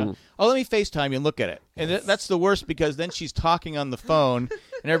 Go, oh, let me FaceTime you and look at it. And that's the worst because then she's talking on the phone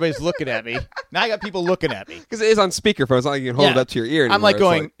and everybody's looking at me. Now I got people looking at me because it is on speakerphone. It's not like you can hold it up to your ear anymore. I'm like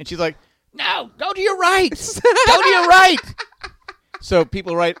going, and she's like, no, go to your right. Go to your right. So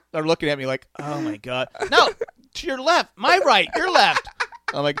people are looking at me like, oh, my God. No, to your left. My right. Your left.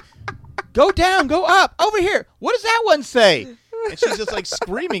 I'm like, go down. Go up. Over here. What does that one say? And she's just like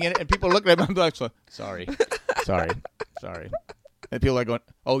screaming it, and people are looking at me. I'm like, sorry. And people are going,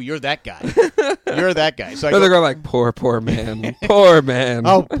 oh, you're that guy. You're that guy. So they're going like, poor man. Poor man.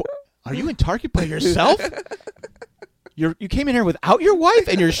 Oh, are you in Target by yourself? You came in here without your wife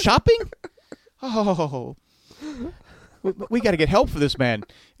and you're shopping? Oh, we got to get help for this man.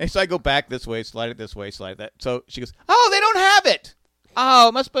 And so I go back this way, slide it this way, slide that. So she goes, oh, they don't have it. Oh,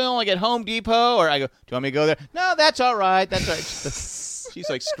 it must be only at Home Depot. Or I go, do you want me to go there? No, that's all right. That's all right. She's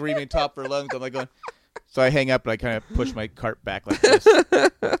like screaming top of her lungs. I'm like going. So I hang up and I kind of push my cart back like this.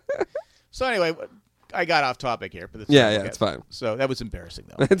 So anyway, I got off topic here. But it's fine. So that was embarrassing,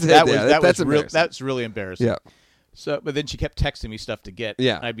 though. That's really embarrassing. Yeah. So, but then she kept texting me stuff to get.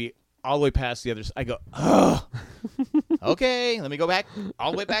 Yeah. And I'd be all the way past the others. I go, oh, okay, let me go back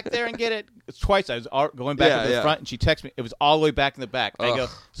all the way back there and get it. It's twice. I was going back to the front, and she texted me. It was all the way back in the back. I go,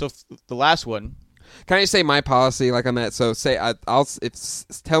 so the last one. Can I just say my policy, like on that? So say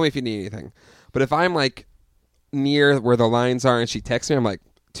tell me if you need anything. But if I'm like near where the lines are and she texts me, I'm like,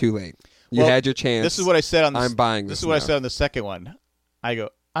 too late. You had your chance. This is what I said on. I'm buying this. This is what I said on the second one. I go,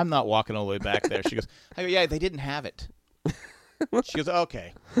 I'm not walking all the way back there. She goes, I go, yeah, they didn't have it. She goes,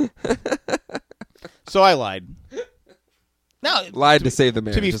 okay. So I lied. No, lied to save the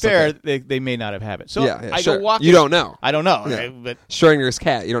marriage. To be fair, they may not have it. So I sure. go walking. You don't know. I don't know. Yeah. But Schrodinger's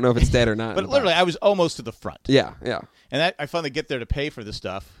cat. You don't know if it's dead or not. But literally, I was almost to the front. Yeah. And I finally get there to pay for the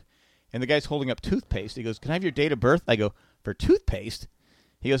stuff, and the guy's holding up toothpaste. He goes, "Can I have your date of birth?" I go, "For toothpaste?"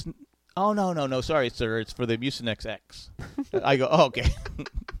 He goes, "Oh no, sorry, sir. It's for the Mucinex X." I go, "Oh, okay."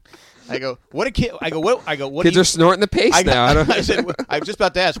 I go, "What a kid!" I go, "What?" What kids are snorting the paste now. I said, I was just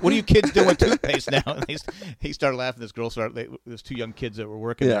about to ask, "What are you kids doing with toothpaste now?" And he started laughing. This girl started. There's two young kids that were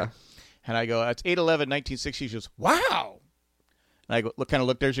working there, and I go, "It's 8/11/1960." She goes, "Wow." And I go, kind of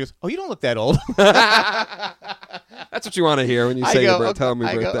look there. She goes, "Oh, you don't look that old." That's what you want to hear when you say your birthday. Tell me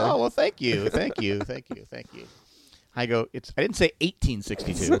birthday. I go, "Oh, well, thank you. I go, I didn't say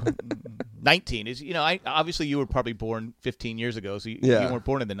 1862. 19 is, obviously you were probably born 15 years ago, so you weren't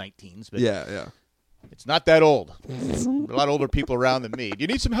born in the 19s. But yeah. It's not that old. There are a lot older people around than me. Do you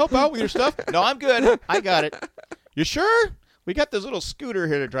need some help out with your stuff? No, I'm good. I got it. You sure? We got this little scooter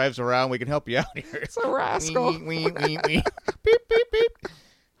here that drives around. We can help you out here. It's a rascal. Beep, beep, beep.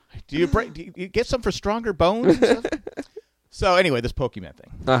 Do you get some for stronger bones and stuff? So anyway, this Pokemon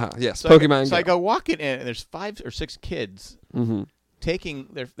thing. Yes, so Pokemon. So I go walking in, and there's 5 or 6 kids taking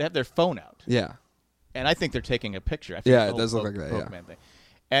they have their phone out. Yeah. And I think they're taking a picture. It does look like that. Pokemon thing.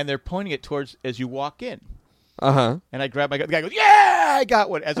 And they're pointing it towards as you walk in. And I grab the guy goes, "Yeah, I got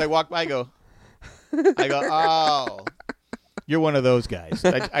one." As I walk by, I go, "Oh, you're one of those guys."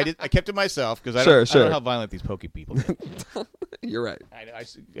 I kept it myself because I don't know how violent these Poke people get. You're right.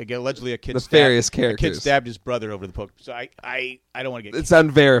 I get allegedly a kid stabbed his brother over the Poke. So I don't want to get. It's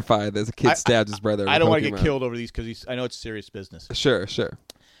unverified. There's a kid stabbed his brother. I don't want to get killed over these because I know it's serious business. Sure.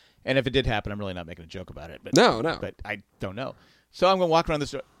 And if it did happen, I'm really not making a joke about it. But no. But I don't know. So I'm going to walk around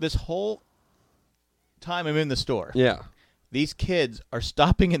this whole time I'm in the store. Yeah. These kids are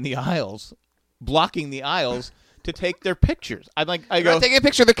stopping in the aisles, blocking the aisles to take their pictures. I'm like, They're not taking a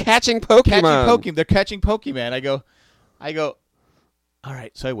picture. They're catching Pokemon. They're catching Pokemon. I go. All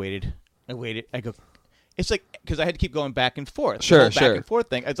right. So I waited. I go. It's like because I had to keep going back and forth. Sure. Back and forth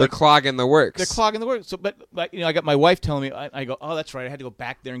thing. It's they're clogging the works. So, but I got my wife telling me. I go, "Oh, that's right. I had to go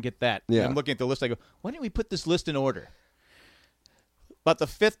back there and get that." Yeah. And I'm looking at the list. I go, "Why didn't we put this list in order?" About the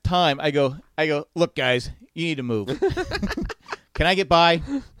 5th time, I go, "Look, guys, you need to move. Can I get by?"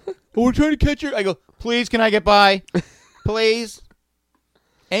 "Oh, we're trying to catch her." I go, "Please, can I get by? Please."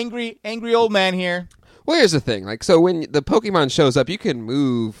 Angry old man here. Well, here's the thing. Like, so when the Pokemon shows up, you can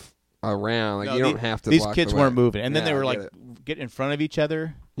move around. Like, you don't have to. These block kids the way. weren't moving, and then they were like get in front of each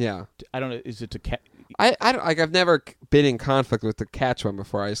other. Yeah. I don't know. Is it to catch? I don't like. I've never been in conflict with to catch one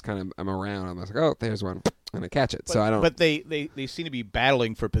before. I just kind of I'm around. I'm like, oh, there's one. And I catch it, so I don't. But they seem to be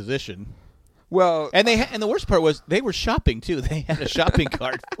battling for position. Well, and the worst part was they were shopping too. They had a shopping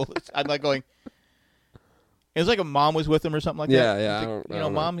cart full. I'm like going. It was like a mom was with them or something like that. Yeah. I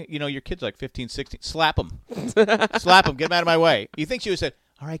don't Mom, your kid's like 15, 16. Slap them, slap them. Get them out of my way. You think she would have said,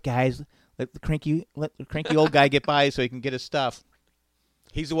 "All right, guys, let the cranky old guy get by so he can get his stuff."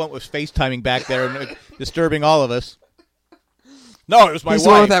 He's the one that was FaceTiming back there and disturbing all of us. No, it was my wife. He's the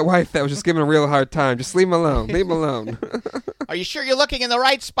one with that wife that was just giving a real hard time. Just leave him alone. Leave him alone. Are you sure you're looking in the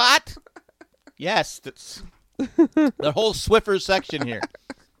right spot? Yes. That's the whole Swiffer section here.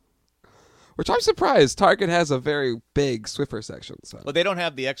 Which I'm surprised. Target has a very big Swiffer section. So. Well, they don't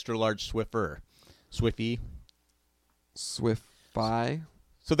have the extra large Swiffer. Swiffy. Swiffy.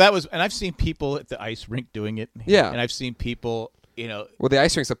 So that was, and I've seen people at the ice rink doing it. Yeah. And I've seen people, Well, the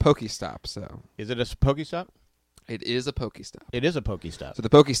ice rink's a Pokestop, so. Is it a Pokestop? It is a Pokestop. It is a Pokestop. So the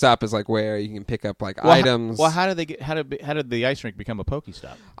Pokestop is like where you can pick up items. How did the ice rink become a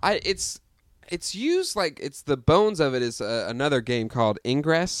Pokestop? It's used like it's the bones of it is another game called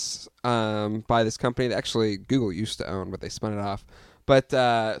Ingress by this company that actually Google used to own, but they spun it off. But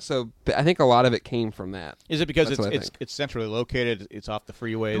but I think a lot of it came from that. Is it because it's centrally located? It's off the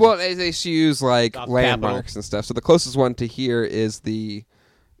freeways. Well, they use like landmarks and stuff. So the closest one to here is the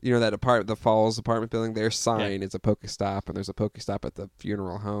Falls apartment building. Their sign is a Pokestop, and there's a Pokestop at the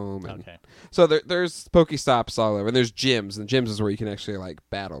funeral home. And so there's Pokestops all over, and there's gyms, and gyms is where you can actually like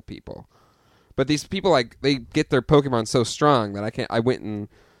battle people. But these people like they get their Pokemon so strong that I went and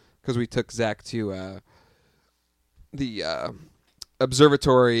because we took Zach to the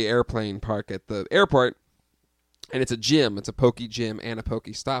observatory airplane park at the airport, and it's a gym. It's a Poke gym and a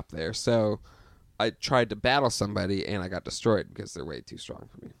Pokestop there. So I tried to battle somebody, and I got destroyed because they're way too strong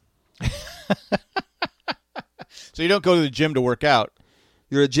for me. So you don't go to the gym to work out.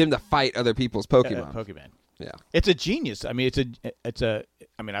 You're a gym to fight other people's Pokemon. Pokemon. Yeah. It's a genius. I mean,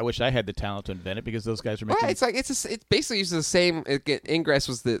 I wish I had the talent to invent it because those guys are making... Well, it basically uses the same... Ingress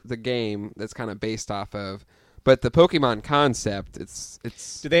was the game that's kind of based off of... But the Pokemon concept, it was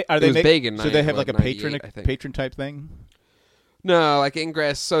big in 90, they have like a patron type thing? No, like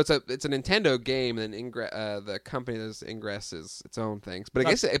Ingress. So it's a Nintendo game, and the company that does Ingress is its own things. But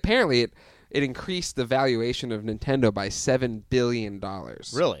I guess apparently it increased the valuation of Nintendo by $7 billion.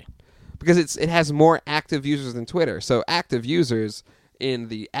 Really? Because it has more active users than Twitter. So active users in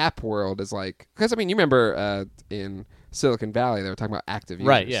the app world is like... Because, I mean, you remember in Silicon Valley they were talking about active users.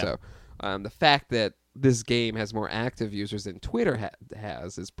 Right, yeah. So the fact that this game has more active users than Twitter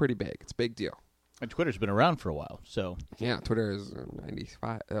has is pretty big. It's a big deal. And Twitter's been around for a while, so... Yeah, Twitter is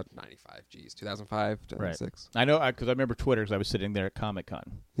 2005, 2005, 2006. Right. I know, because I remember Twitter because I was sitting there at Comic-Con.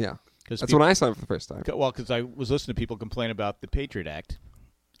 Yeah, that's when I saw it for the first time. Well, because I was listening to people complain about the Patriot Act,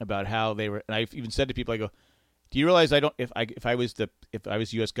 about how they were... And I even said to people, I go, do you realize if I was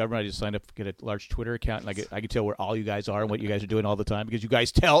U.S. government, I just signed up to get a large Twitter account, and I could tell where all you guys are and what you guys are doing all the time because you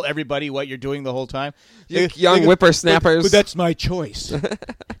guys tell everybody what you're doing the whole time. Young whippersnappers. But that's my choice.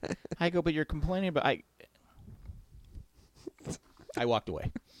 I go, but you're complaining about... I walked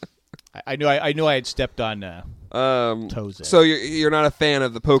away. I knew I had stepped on toes there. So you're not a fan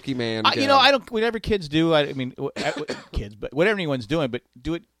of the Pokemon? I don't. Whatever kids do, I mean, kids, but whatever anyone's doing, but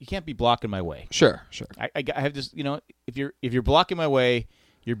do it. You can't be blocking my way. Sure. I have this. If you're blocking my way,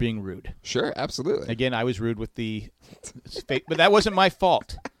 you're being rude. Sure, absolutely. Again, I was rude with the fake, but that wasn't my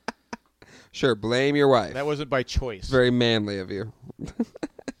fault. Sure, blame your wife. That wasn't by choice. Very manly of you.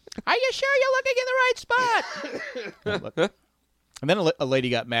 Are you sure you're looking in the right spot? And then a lady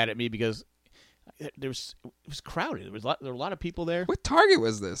got mad at me because it was crowded. There were a lot of people there. What Target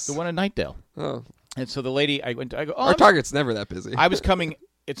was this? The one in Nightdale. Oh. And so the lady, I go, oh, our Target's never that busy. I was coming.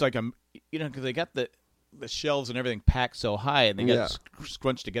 It's like because they got the shelves and everything packed so high, and they got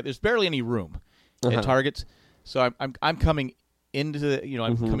scrunched together. There's barely any room at Targets. So I'm coming into the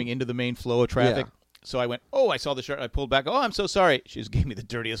coming into the main flow of traffic. Yeah. So I went, I saw the shirt. I pulled back. Oh, I'm so sorry. She just gave me the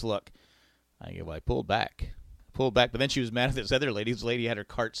dirtiest look. I go, well, I pulled back. But then she was mad at this other lady. This lady had her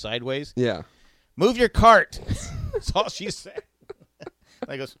cart sideways. Yeah. Move your cart. That's all she said.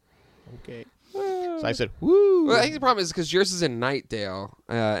 And I goes, okay. So I said, woo. Well, I think the problem is because yours is in Nightdale,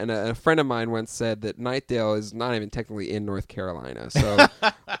 and a friend of mine once said that Nightdale is not even technically in North Carolina. So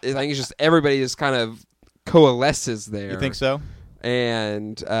I think it's just everybody just kind of coalesces there. You think so?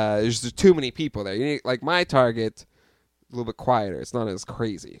 And there's just too many people there. You need, like my Target, a little bit quieter. It's not as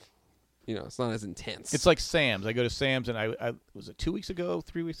crazy. It's not as intense. It's like Sam's. I go to Sam's, and I was it 2 weeks ago,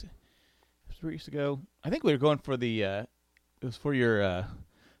 3 weeks ago. I think we were going for the. It was for your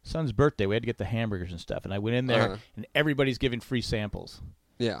son's birthday. We had to get the hamburgers and stuff, and I went in there, and everybody's giving free samples.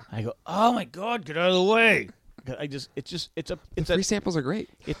 Yeah. I go, oh my God, get out of the way! Free samples are great.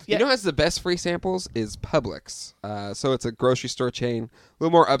 You know what's the best free samples is Publix. So it's a grocery store chain, a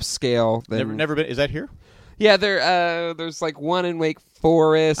little more upscale than. Never been. Is that here? Yeah, there's like one in Wake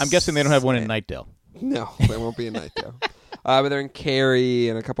Forest. I'm guessing they don't have one in Nightdale. No, there won't be in Nightdale. But they're in Cary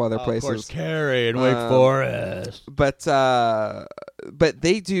and a couple other places. Of course, Cary and Wake Forest. But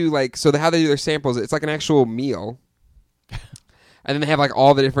they do how they do their samples. It's like an actual meal, and then they have like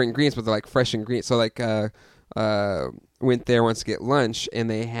all the different ingredients, but they're like fresh ingredients. So went there once to get lunch, and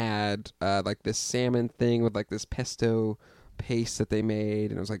they had like this salmon thing with like this pesto paste that they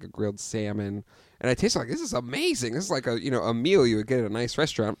made, and it was like a grilled salmon. And I tasted like, this is amazing. This is like a meal you would get at a nice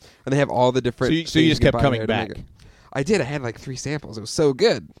restaurant. And they have all the different. So you just kept coming back. I did. I had like 3 samples. It was so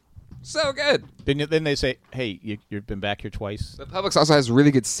good. So good. Then they say, hey, you've been back here twice. The Publix also has really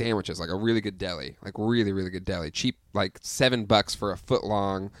good sandwiches, like a really good deli. Like really, really good deli. Cheap, like $7 for a foot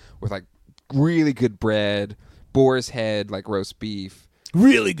long with like really good bread, boar's head, like roast beef.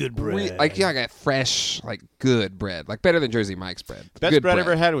 Really good bread. Like fresh, like good bread. Like better than Jersey Mike's bread. Best bread I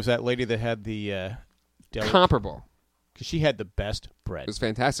ever had was that lady that had the deli. Comparable. because she had the best bread. It was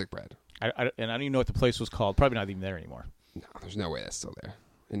fantastic bread. And I don't even know what the place was called. Probably not even there anymore. No, there's no way that's still there.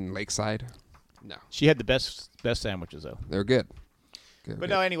 In Lakeside? No. She had the best sandwiches, though. They were good. But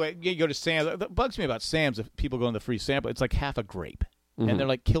no, anyway, you go to Sam's. What bugs me about Sam's, if people go in the free sample, it's like half a grape. And they're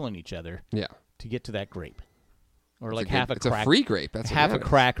like killing each other to get to that grape. Or like half a cracker. It's a free grape. That's half a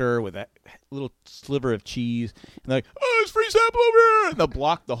cracker with a little sliver of cheese. And they're like, oh, it's free sample over here. And they'll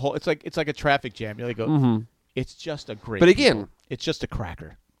block the whole. It's like a traffic jam. You go, it's just a grape. But again, it's just a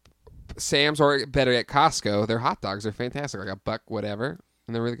cracker. Sam's, or better at Costco, their hot dogs are fantastic. Like $1 whatever.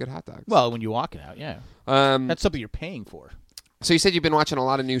 And they're really good hot dogs. Well, when you're walking out, yeah. That's something you're paying for. So you said you've been watching a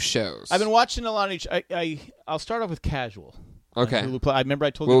lot of new shows. I've been watching a lot of I'll start off with Casual. Okay. I remember I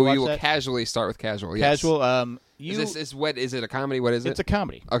told you to watch we will that. casually start with Casual. Yes. Casual. Is it a comedy? What is it? It's a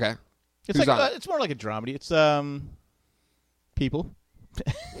comedy. Okay. It's Who's like on it? it's more like a dramedy. It's people.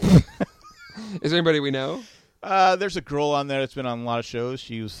 Is there anybody we know? There's a girl on there that's been on a lot of shows.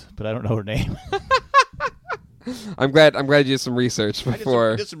 But I don't know her name. I'm glad you did some research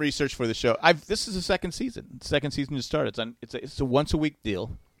before. I did some research for the show. This is the second season. Second season just started. It's a once a week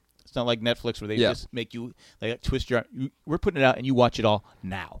deal. It's not like Netflix where they just make you twist your arm. We're putting it out and you watch it all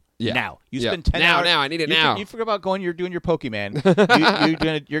now. Yeah. Now. You spend 10 hours. Now, I need it now. You forget about you're doing your Pokemon.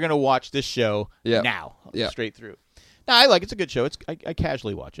 you're gonna watch this show now. Straight through. No, I like it. It's a good show. I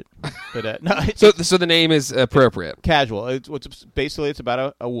casually watch it. But no. So the name is appropriate. Casual. It's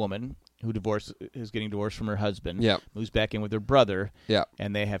about a woman who is getting divorced from her husband. Yep. Moves back in with her brother. Yep.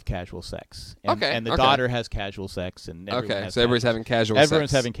 And they have casual sex. And the Okay. daughter has casual sex. And everybody's having casual sex.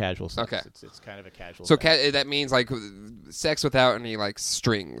 Everyone's having casual sex. Okay. It's kind of a casual So sex. that means like sex without any like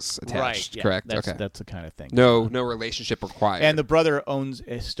strings attached, right, yeah, correct? That's the kind of thing. No relationship required. And the brother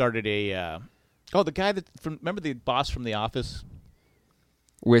started a the guy remember the boss from The Office?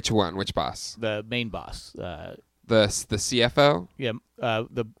 Which one? Which boss? The main boss. The CFO? Yeah,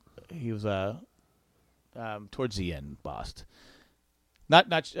 he was towards the end boss. Not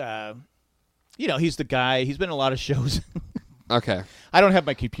he's the guy. He's been in a lot of shows. Okay. I don't have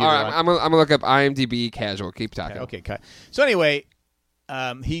my computer. All right, I'm gonna look up IMDb Casual. Keep talking. Okay. So anyway,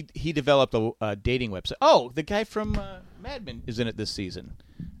 he developed a dating website. Oh, the guy from Mad Men is in it this season.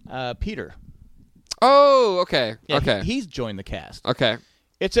 Peter. Oh, okay. Yeah, okay. He's joined the cast. Okay.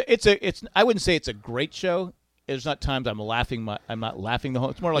 It's I wouldn't say it's a great show. There's not times I'm laughing. I'm not laughing the whole.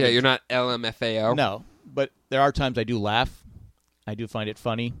 It's more like you're not LMFAO. No, but there are times I do laugh. I do find it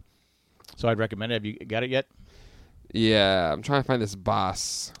funny, so I'd recommend it. Have you got it yet? Yeah, I'm trying to find this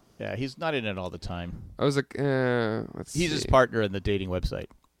boss. Yeah, he's not in it all the time. I was like, let's see. He's his partner in the dating website.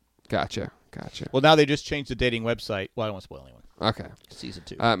 Gotcha. Well, now they just changed the dating website. Well, I don't want to spoil anyone. Okay. Season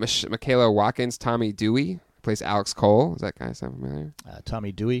 2. Michaela Watkins, Tommy Dewey plays Alex Cole. Is that guy sound familiar?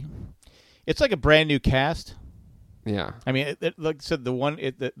 Tommy Dewey. It's like a brand new cast. Yeah. I mean, like I said,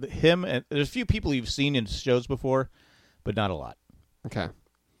 him and there's a few people you've seen in shows before, but not a lot. Okay.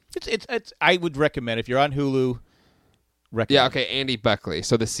 It's. I would recommend if you're on Hulu. Recommend. Yeah. Okay. Andy Buckley,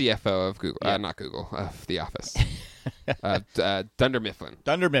 so the CFO of Google, not Google, of The Office. Dunder Mifflin.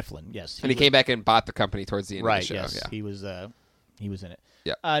 Dunder Mifflin. Yes. And he came back and bought the company towards the end of the show. Yes. Yeah. He was in it.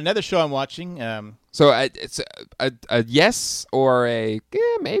 Yeah. Another show I'm watching. So it's a yes or a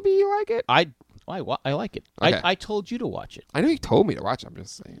maybe you like it. I like it. Okay. I told you to watch it. I know you told me to watch it. I'm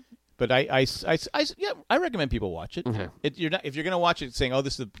just saying. But I recommend people watch it. Okay. If you're going to watch it saying, "Oh,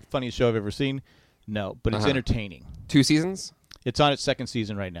 this is the funniest show I've ever seen," no, but it's entertaining. 2 seasons? It's on its second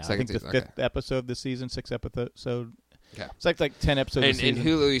season right now. I think season, the 5th episode this season, 6th episode. Okay. It's like 10 episodes. And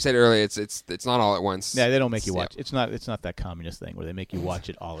Hulu, you said earlier, it's not all at once. Yeah, they don't make you watch. It's not that communist thing where they make you watch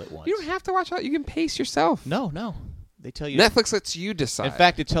it all at once. You don't have to watch it. You can pace yourself. No. They tell you. Netflix lets you decide. In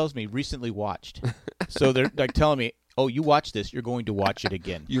fact, it tells me recently watched. So they're like telling me, "Oh, you watch this. You're going to watch it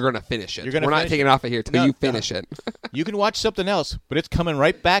again. You're going to finish it. We're not taking it off of here until you finish it. You can watch something else, but it's coming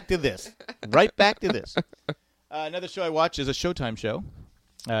right back to this. Another show I watch is a Showtime show.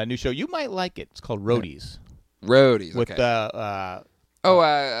 New show. You might like it. It's called Roadies. Roadies. With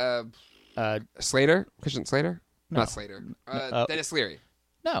Slater? Christian Slater? No. Not Slater. Dennis Leary.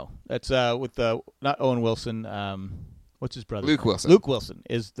 No, that's with not Owen Wilson. What's his brother? Luke Wilson. Luke Wilson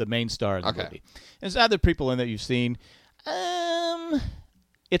is the main star of the movie. And there's other people in that you've seen.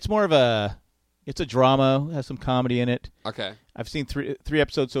 It's more of it's a drama. Has some comedy in it. Okay. I've seen three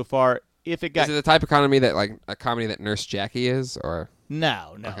episodes so far. Is it the type of comedy that a comedy that Nurse Jackie is, or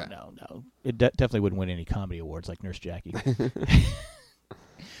no. It definitely wouldn't win any comedy awards like Nurse Jackie.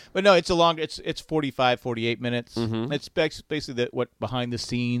 But no, it's 45, 48 minutes. Mm-hmm. It's basically what behind the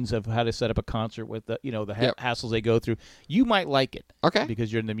scenes of how to set up a concert with the hassles they go through. You might like it, okay,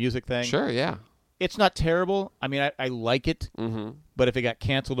 because you're in the music thing. Sure, yeah. It's not terrible. I mean, I like it. Mm-hmm. But if it got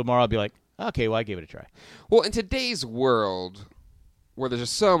canceled tomorrow, I'd be like, okay, well, I gave it a try. Well, in today's world, where there's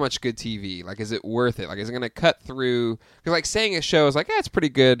just so much good TV, like, is it worth it? Like, is it going to cut through? Because, like, saying a show is like, it's pretty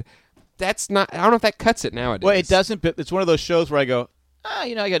good. That's not. I don't know if that cuts it nowadays. Well, it doesn't. But it's one of those shows where I go,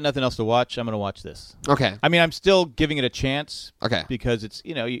 I got nothing else to watch. I'm going to watch this. Okay. I mean, I'm still giving it a chance. Okay. Because it's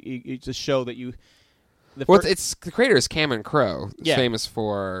it's a show that you. It's the creator is Cameron Crowe. He's famous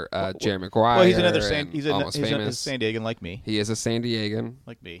for Jerry Maguire. Well, he's another he's Almost a Famous. San Diegan like me. He is a San Diegan.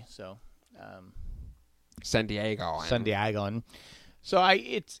 Like me, so. San Diegan. So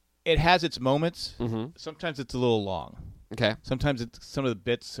it has its moments. Mm-hmm. Sometimes it's a little long. Okay. Sometimes some of the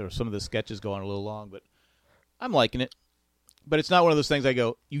bits or some of the sketches go on a little long, but I'm liking it. But it's not one of those things I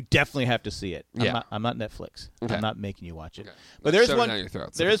go, you definitely have to see it. I'm not Netflix. Okay. I'm not making you watch it. Okay. But there is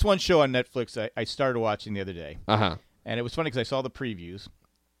one show on Netflix I started watching the other day. Uh-huh. And it was funny because I saw the previews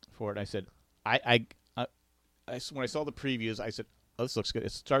for it. And I said, when I saw the previews, I said, oh, this looks good.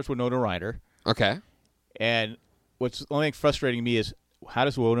 It starts with Winona Ryder. Okay. And what's the only thing frustrating me is how old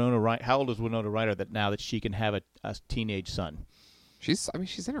is Winona Ryder that she can have a teenage son? She's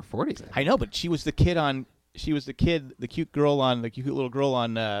in her 40s. I know, but she was the cute little girl on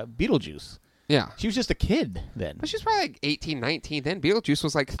Beetlejuice. Yeah. She was just a kid then. But she's probably like 18, 19 then. Beetlejuice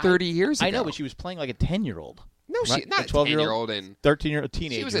was like 30 years ago. I know, but she was playing like a 10-year-old. No, right? not a 12-year-old and 13-year-old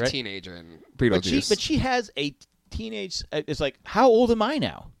teenager. She was a teenager in Beetlejuice. But she has a teenage. It's like, how old am I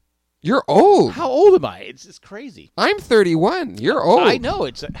now? You're old. How old am I? It's crazy. I'm 31. You're old. I know.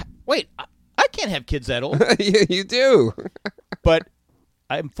 Wait. I can't have kids that old. You do. But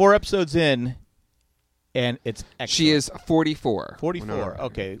I'm 4 episodes in, and it's excellent. She is 44. 44.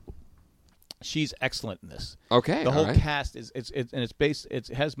 Okay. She's excellent in this. Okay. The whole cast is it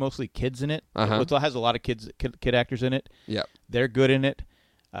has mostly kids in it. Uh-huh. It has a lot of kid actors in it. Yep. They're good in it.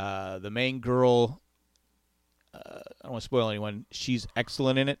 The main girl, I don't want to spoil anyone. She's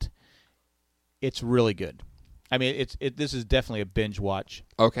excellent in it. It's really good. I mean, this is definitely a binge watch.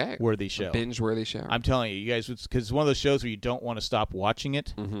 Okay. Worthy show. Binge worthy show. I'm telling you guys, because it's one of those shows where you don't want to stop watching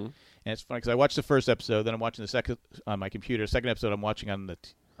it. Mm-hmm. And it's funny because I watched the first episode, then I'm watching the second on my computer. Second episode, I'm watching on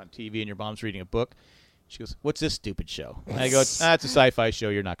TV, and your mom's reading a book. She goes, "What's this stupid show?" And I go, "It's a sci-fi show.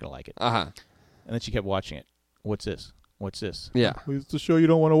 You're not going to like it." Uh-huh. And then she kept watching it. What's this? Yeah. Well, it's a show you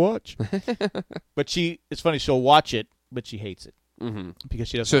don't want to watch. But it's funny. She'll watch it, but she hates it. Mm-hmm. Because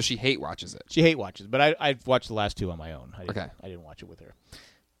she doesn't. So she hate watches it. She hate watches, but I've watched the last 2 on my own. I didn't watch it with her.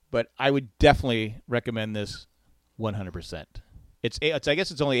 But I would definitely recommend this 100%. I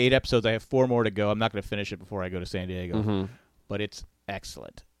guess it's only 8 episodes. I have 4 more to go. I'm not going to finish it before I go to San Diego. Mm-hmm. But it's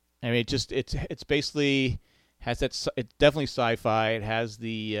excellent. I mean, it's basically has that. It's definitely sci-fi. It has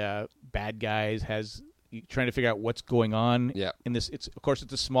the bad guys. Has you trying to figure out what's going on. Yeah. In this, of course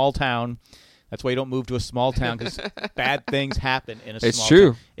it's a small town. That's why you don't move to a small town because bad things happen in a small town. It's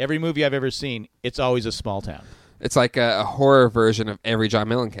true. Every movie I've ever seen, it's always a small town. It's like a horror version of every John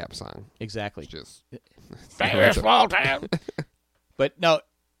Mellencamp song. Exactly. Just small town. But no,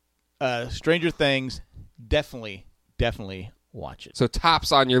 Stranger Things, definitely watch it. So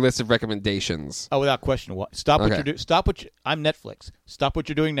tops on your list of recommendations. Oh, without question. Stop what you're doing. I'm Netflix. Stop what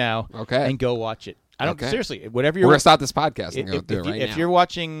you're doing now. Okay. And go watch it. Seriously, whatever We're gonna stop this podcast and go do it right now. If you're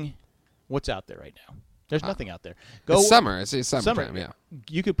watching, what's out there right now? There's nothing out there. It's summer. It's summertime. Yeah.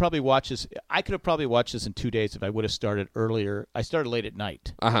 You could probably watch this. I could have probably watched this in 2 days if I would have started earlier. I started late at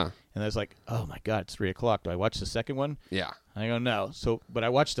night. Uh-huh. And I was like, oh my God, it's 3:00. Do I watch the second one? Yeah. I go, no. But I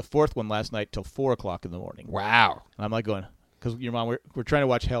watched the 4th one last night till 4:00 in the morning. Wow. And I'm like going, because your mom, we're trying to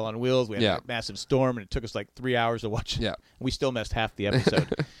watch Hell on Wheels. We had a massive storm, and it took us like 3 hours to watch it. Yeah. We still missed half the episode.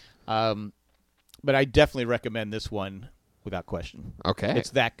 But I definitely recommend this one without question. Okay. It's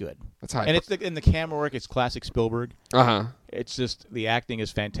that good. That's high. And it's in the camera work, it's classic Spielberg. Uh-huh. It's just, the acting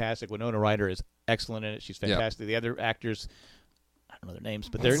is fantastic. Winona Ryder is excellent in it. She's fantastic. Yep. The other actors, I don't know their names,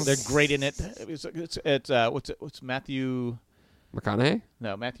 but they're great in it. What's Matthew McConaughey?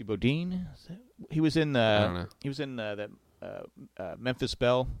 No, Matthew Modine. He was in I don't know. He was in that Memphis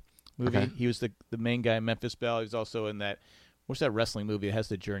Belle movie. Okay. He was the main guy in Memphis Belle. He was also in that, what's that wrestling movie that has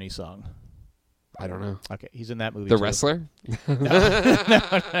the Journey song? I don't know. Okay, he's in that movie. The too. Wrestler?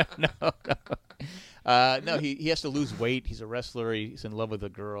 No, he has to lose weight. He's a wrestler. He's in love with a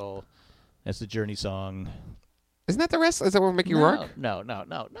girl. That's the Journey song. Isn't that The Wrestler? Is that what Mickey Rourke? No.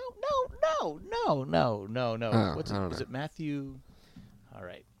 Oh, What's I don't it? Is know. it Matthew? All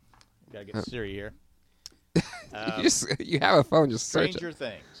right, gotta get Siri here. You have a phone. Just search Stranger it.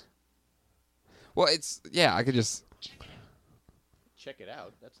 Things. Well, I could just Check it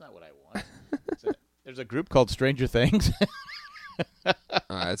out. That's not what I want. There's a group called Stranger Things. All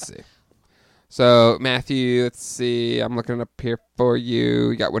right, let's see. So, Matthew, let's see. I'm looking up here for you.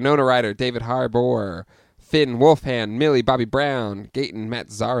 You got Winona Ryder, David Harbour, Finn Wolfhand, Millie Bobby Brown, Gaten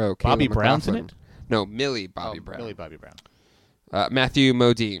Mazzaro, Bobby Caleb Brown's in McLaughlin. it? No, Millie Bobby Brown. Millie Bobby Brown. Matthew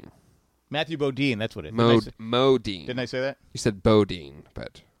Modine. Matthew Modine, that's what it is. Modine. Didn't I say that? You said Bodine,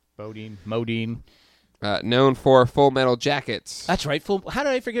 but... Modine. Known for Full Metal Jackets. That's right. How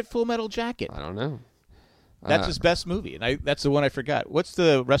did I forget Full Metal Jacket? I don't know. That's his best movie, and that's the one I forgot. What's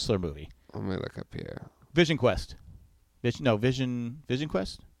the wrestler movie? Let me look up here. Vision Quest. Vision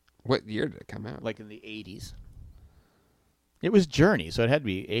Quest? What year did it come out? Like in the 80s. It was Journey, so it had to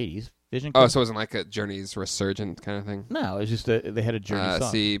be 80s. Vision Quest. Oh, so it wasn't like a Journey's Resurgent kind of thing? No, it was just they had a Journey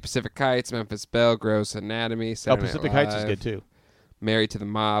song. See, Pacific Heights, Memphis Belle, Gross Anatomy, Saturday Pacific Night Heights is Live, good too. Married to the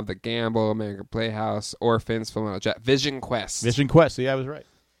Mob, The Gamble, American Playhouse, Orphans, Full Metal Jacket, Vision Quest. Vision Quest. See, I was right.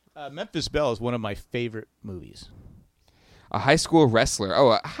 Memphis Belle is one of my favorite movies. A high school wrestler.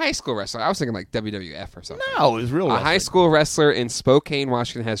 Oh, a high school wrestler. I was thinking like WWF or something. No, it was real wrestling. A high school wrestler in Spokane,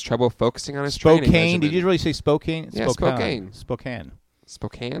 Washington has trouble focusing on his training regimen. Did you really say Spokane? Yeah, Spokane. Spokane.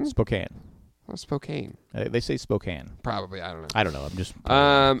 Spokane? Spokane. Oh, Spokane. They say Spokane. Probably. I don't know. I don't know. I'm just...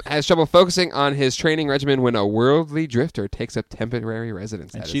 has trouble focusing on his training regimen when a worldly drifter takes up temporary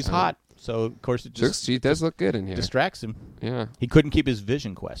residence. And she's hot, so of course it just... She does look good in here. Distracts him. Yeah. He couldn't keep his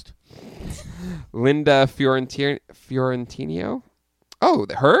Vision Quest. Linda Fiorentino? Oh,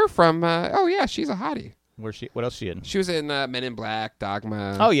 her from... oh, yeah, she's a hottie. What else is she in? She was in Men in Black,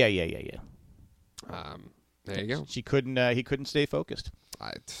 Dogma. Oh, yeah. There you go. He couldn't stay focused.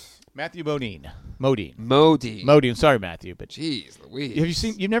 Matthew Modine. Sorry, Matthew, but jeez Louise.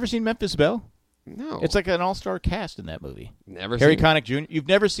 You've never seen Memphis Belle? No. It's like an all-star cast in that movie. Never Harry seen Connick Jr. You've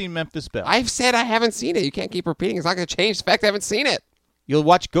never seen Memphis Belle. I've said I haven't seen it. You can't keep repeating. It's not going to change the fact I haven't seen it. You'll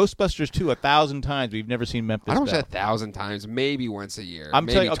watch Ghostbusters 2 1,000 times, but you've never seen Memphis Belle. I don't watch it 1,000 times, maybe once a year. I'm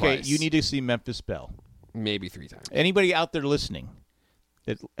telling you, twice. okay, you need to see Memphis Belle. Maybe 3 times. Anybody out there listening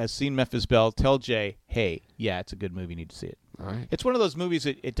that has seen Memphis Belle, tell Jay, hey, yeah, it's a good movie. You need to see it. All right. It's one of those movies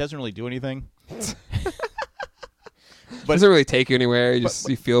that it doesn't really do anything. But doesn't really take you anywhere. You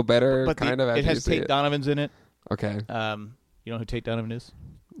feel better, but kind of. It has Tate Donovan's in it. Okay. You know who Tate Donovan is?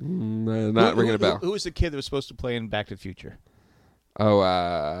 Not ringing a bell. Who was the kid that was supposed to play in Back to the Future? Oh,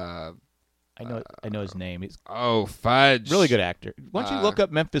 I know his name. He's fudge! Really good actor. Why don't you look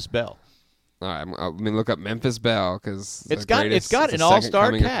up Memphis Belle? All right, I'm gonna look up Memphis Belle because it's got an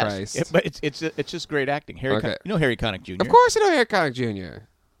all-star cast. But it's just great acting. You know Harry Connick Jr. Of course, I know Harry Connick Jr.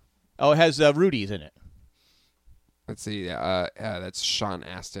 Oh, it has Rudy's in it. Let's see. That's Sean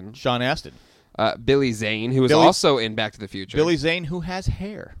Astin. Billy Zane, who was also in Back to the Future. Billy Zane, who has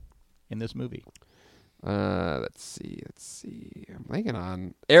hair in this movie. Let's see. I'm blanking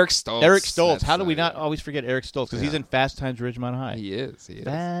on Eric Stoltz. How do we not always forget Eric Stoltz? Because he's in Fast Times at Ridgemont High. He is.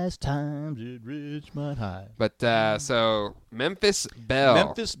 Fast Times at Ridgemont High. But so Memphis Belle. In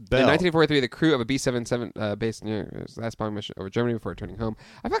 1943, the crew of a B-77 based near his last bombing mission over Germany before returning home.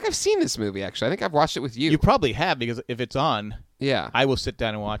 I feel like I've seen this movie. Actually, I think I've watched it with you. You probably have, because if it's on, I will sit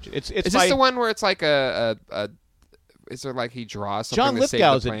down and watch it. Is this the one where it's like a is there like he draws something John to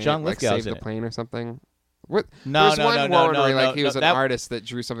save the plane? John Lithgow's save the plane or something? What? No, where he was an artist that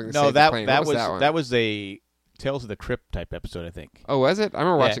drew something to save the plane. What was that one? That was a Tales of the Crypt type episode, I think. Oh, was it? I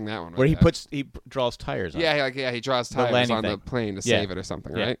remember watching that one. Where he draws tires on it. He draws tires on the plane to save it or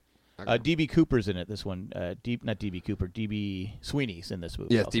something, right? Okay. D.B. Cooper's in it, this one. Not D.B. Cooper, D.B. Sweeney's in this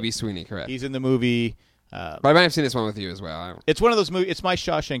movie. Yeah, D.B. Sweeney, correct. He's in the movie. But I might have seen this one with you as well. It's one of those movies. It's my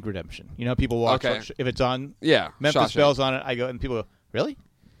Shawshank Redemption. You know, people watch if it's on. Yeah, Memphis Belle's on it. I go and people go, really?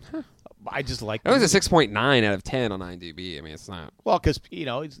 Huh. I just like. It was a 6.9 out of 10 on IMDb. I mean, it's not. Well, because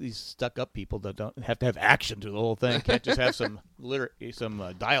these stuck-up people that don't have to have action to the whole thing. Can't just have some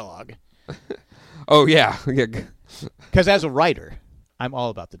dialogue. Oh yeah, because as a writer, I'm all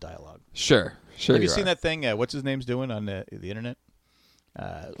about the dialogue. Sure. Have you seen that thing? What's his name's doing on the internet?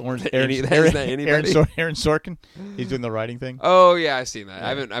 Aaron Sorkin. He's doing the writing thing. Oh yeah, I've seen that. Yeah. I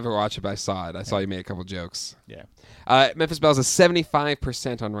haven't ever watched it, but I saw it. I saw you made a couple jokes. Yeah. Memphis Belle's a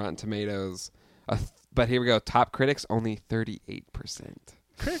 75% on Rotten Tomatoes, but here we go. Top critics only 38%.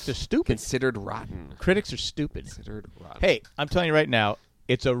 Critics are stupid. Considered rotten. Critics are stupid. Considered rotten. Hey, I'm telling you right now,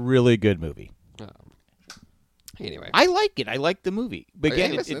 it's a really good movie. Anyway, I like it. I like the movie. But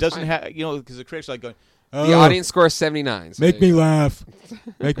again, it doesn't have because the critics are like going. The audience score is 79. So make me laugh.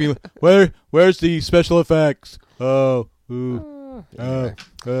 Make me. Where's the special effects? Oh. Anyway.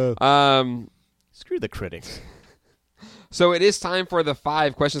 Screw the critics. So it is time for the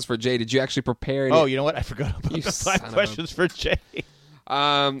 5 questions for Jay. Did you actually prepare? Oh, you know what? I forgot about the 5 questions for Jay.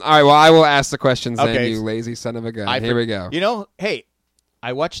 All right. Well, I will ask the questions then. You lazy son of a gun. Here we go. Hey,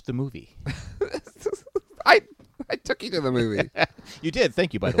 I watched the movie. I took you to the movie. You did.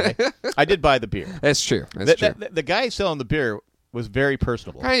 Thank you, by the way. I did buy the beer. That's true. That's true. The guy selling the beer was very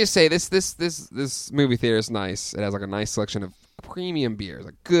personable. Can I just say this movie theater is nice. It has like a nice selection of premium beers,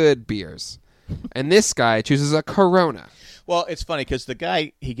 like good beers. And this guy chooses a Corona. Well, it's funny because the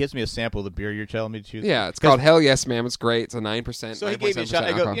guy, he gives me a sample of the beer you're telling me to choose. Yeah, it's called Hell Yes, Ma'am. It's great. It's a 9%. So he gave me a shot.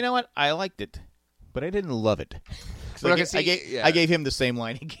 I go, you know what? I liked it, but I didn't love it. So I gave him the same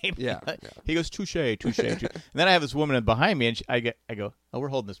line he gave me. Yeah. He goes, touche. And then I have this woman behind me, and I go, oh, we're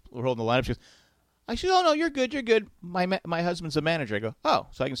holding the lineup. She goes, I said, oh, no, you're good. My husband's a manager. I go, oh,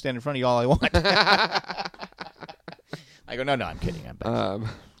 so I can stand in front of you all I want. I go, no, I'm kidding. I'm back.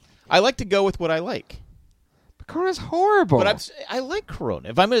 I like to go with what I like. But Corona's horrible. But I like Corona.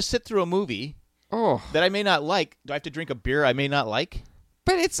 If I'm going to sit through a movie that I may not like, do I have to drink a beer I may not like?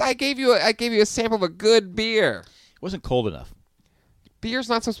 But I gave you a sample of a good beer. It wasn't cold enough. Beer's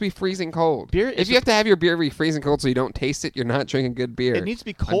not supposed to be freezing cold. If you have to have your beer be freezing cold so you don't taste it, you're not drinking good beer. It needs to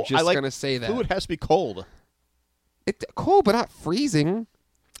be cold. I'm just going to say that. Food has to be cold. Cold, but not freezing.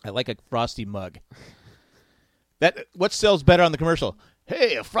 I like a frosty mug. What sells better on the commercial?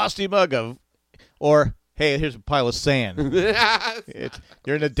 Hey, a frosty mug or hey, here's a pile of sand.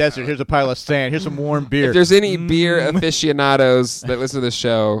 You're in the desert. Here's a pile of sand. Here's some warm beer. If there's any beer aficionados that listen to this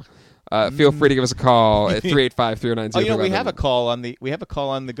show, feel free to give us a call at 385-309-0311. Oh, you know, we have a call on the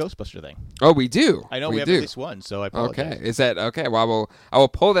Ghostbuster thing. Oh, we do. I know we have at least one, so I apologize. Okay, is that okay? Well, I will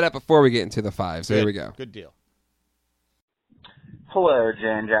pull that up before we get into the five. So here we go. Good deal. Hello, Jay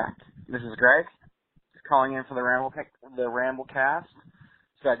and Jack. This is Greg. Just calling in for the Ramblecast.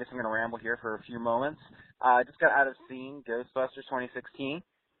 So I guess I'm going to ramble here for a few moments. I just got out of seeing Ghostbusters 2016.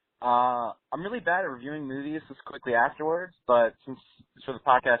 I'm really bad at reviewing movies this quickly afterwards, but since it's for the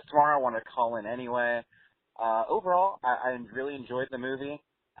podcast tomorrow, I want to call in anyway. Overall, I really enjoyed the movie,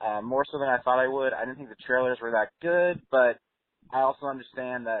 more so than I thought I would. I didn't think the trailers were that good, but I also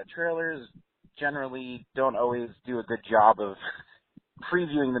understand that trailers generally don't always do a good job of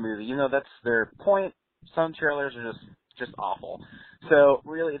previewing the movie. You know, that's their point. Some trailers are just awful. So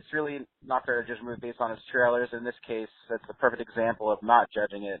really, it's really not fair to judge a movie based on its trailers. In this case, that's the perfect example of not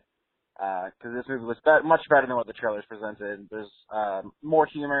judging it, because this movie was much better than what the trailers presented. There's more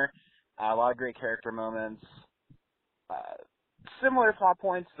humor, a lot of great character moments, similar plot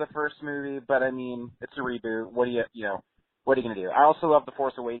points to the first movie, but I mean, it's a reboot. What are you going to do? I also love The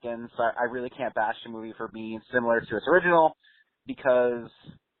Force Awakens. I really can't bash the movie for being similar to its original, because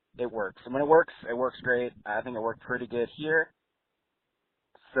it works. And when it works great. I think it worked pretty good here.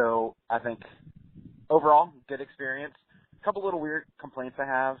 So I think overall, good experience. A couple little weird complaints I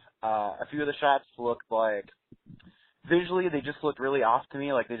have. A few of the shots looked like, visually, they just looked really off to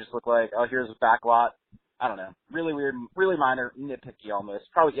me. Like, they just look like, oh, here's a back lot. I don't know. Really weird, really minor, nitpicky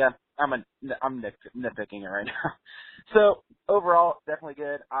almost. Probably, yeah, I'm nitpicking it right now. So overall, definitely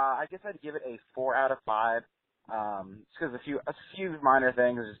good. I guess I'd give it a 4 out of 5. Just because a few minor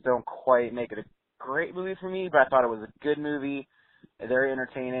things just don't quite make it a great movie for me, but I thought it was a good movie, very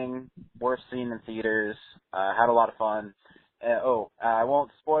entertaining, worth seeing in theaters, had a lot of fun. I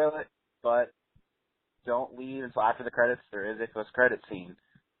won't spoil it, but don't leave until after the credits. There is a post-credit scene,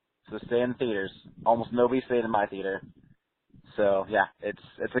 so stay in the theaters. Almost nobody stayed in my theater, so yeah,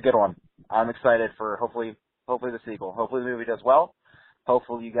 it's a good one. I'm excited for hopefully the sequel. Hopefully the movie does well.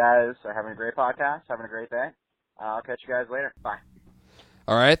 Hopefully you guys are having a great podcast, having a great day. I'll catch you guys later. Bye.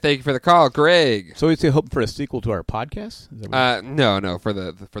 All right, thank you for the call, Greg. So is he hoping for a sequel to our podcast? No, for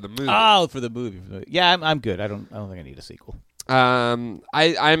the movie. Oh, for the movie. Yeah, I'm good. I don't think I need a sequel.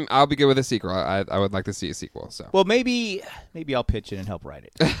 I'll be good with a sequel. I would like to see a sequel. So well, maybe I'll pitch in and help write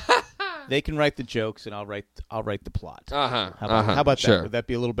it. They can write the jokes, and I'll write the plot. How about sure. that? Would that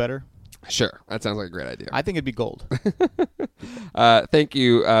be a little better? Sure, that sounds like a great idea. I think it'd be gold. Thank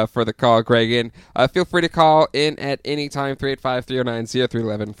you for the call, Greg. And feel free to call in at any time,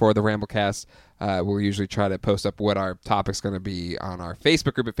 385-309-0311 for the Ramblecast. We'll usually try to post up what our topic's going to be on our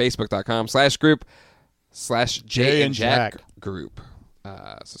Facebook group at facebook.com/group/Jay and Jack group.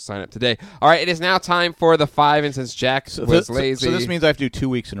 So sign up today. All right, it is now time for the 5, and since Jack was lazy. So this means I have to do 2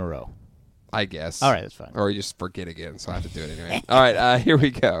 weeks in a row. I guess. All right, that's fine. Or you just forget again, so I have to do it anyway. All right, here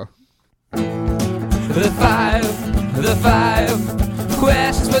we go. The five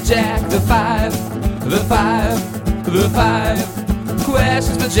questions for Jack. The five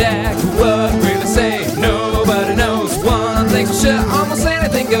questions for Jack. What will they say? Nobody knows. One thing's for sure, almost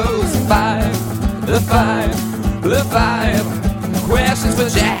anything goes. The five questions for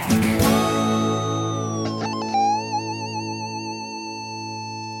Jack.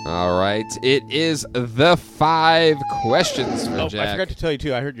 All right. right. It is the 5 questions for Jack. I forgot to tell you,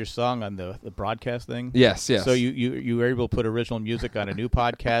 too, I heard your song on the broadcast thing. Yes. So you were able to put original music on a new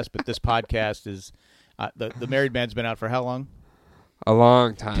podcast, but this podcast is the Married Man's been out for how long? A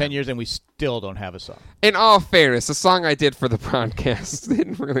long time. 10 years, and we still don't have a song. In all fairness, the song I did for the broadcast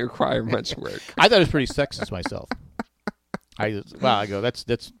didn't really require much work. I thought it was pretty sexist myself. I go, that's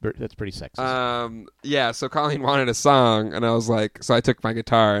pretty sexist. Yeah, so Colleen wanted a song, and I was like, so I took my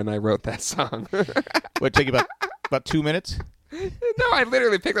guitar and I wrote that song. Would it take you about 2 minutes? No, I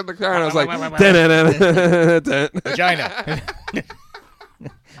literally picked up the guitar and I was like, dun-dun-dun-dun-dun. Vagina.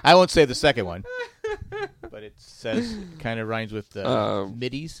 I won't say the second one, but it says kind of rhymes with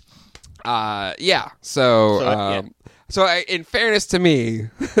middies. Yeah. So in fairness to me,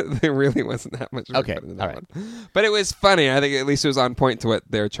 there really wasn't that much. Okay, in that all right. one. But it was funny. I think at least it was on point to what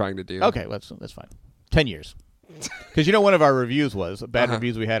they were trying to do. Okay, that's fine. 10 years. Because one of our reviews was bad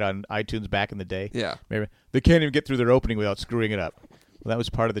reviews we had on iTunes back in the day. Yeah. Maybe they can't even get through their opening without screwing it up. Well, that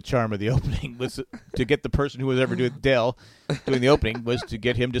was part of the charm of the opening, was to get the person who was ever doing the opening was to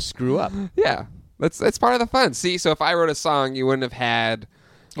get him to screw up. Yeah, that's part of the fun. See, so if I wrote a song, you wouldn't have had.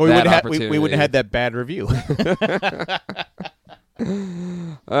 Well, we wouldn't have had that bad review.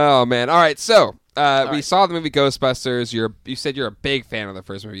 Oh man! All right, so we saw the movie Ghostbusters. You said you're a big fan of the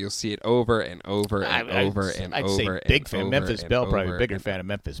first movie. You'll see it over and over and over and I'd over. say big fan. Memphis Belle, probably a bigger and fan of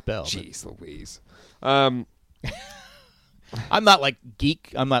Memphis Belle. Jeez Louise. I'm not like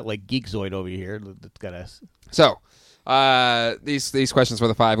geek. I'm not like Geekzoid over here. That's got us. So, these questions for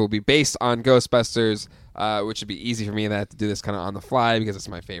the 5 will be based on Ghostbusters, which would be easy for me to do this kind of on the fly because it's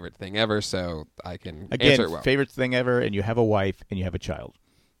my favorite thing ever. So I can answer it well. Favorite thing ever, and you have a wife and you have a child.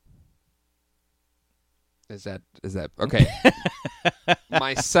 Is that okay?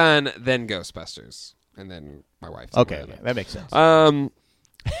 My son, then Ghostbusters, and then my wife. Okay, that makes sense.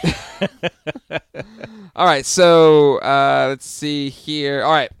 All right, so let's see here.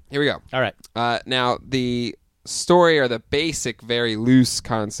 All right, here we go. All right. Now, the story or the basic, very loose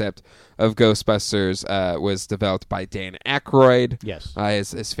concept of Ghostbusters was developed by Dan Aykroyd. Yes.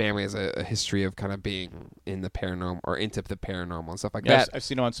 His family has a history of kind of being in the paranormal or into the paranormal and stuff like Yes, that. I've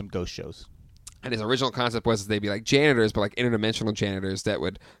seen him on some ghost shows. And his original concept was they'd be like janitors, but like interdimensional janitors that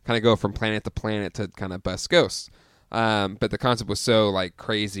would kind of go from planet to planet to kind of bust ghosts. But the concept was so like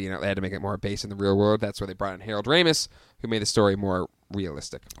crazy, and they had to make it more based in the real world. That's where they brought in Harold Ramis, who made the story more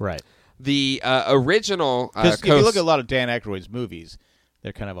realistic. Right. The original, if you look at a lot of Dan Aykroyd's movies,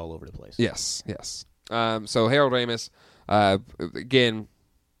 they're kind of all over the place. Yes. So Harold Ramis, again,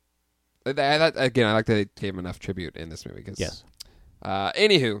 I like that they gave him enough tribute in this movie. Yes.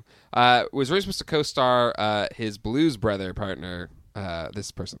 Anywho, was really supposed to co-star his Blues Brother partner.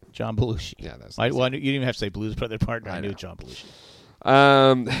 This person, John Belushi. Yeah, that's. You didn't even have to say Blues Brother partner. I knew John Belushi.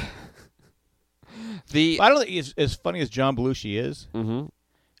 I don't think as funny as John Belushi is. Mm-hmm.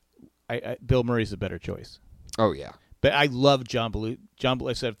 Bill Murray's a better choice. Oh yeah, but I love John Belushi.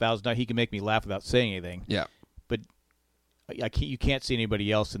 I said 1,000 times he can make me laugh without saying anything. Yeah, but you can't see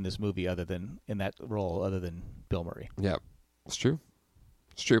anybody else in this movie other than in that role other than Bill Murray. Yeah, it's true.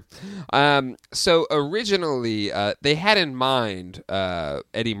 It's true. So originally, they had in mind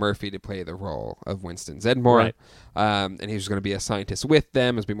Eddie Murphy to play the role of Winston Zeddemore, right. And he was going to be a scientist with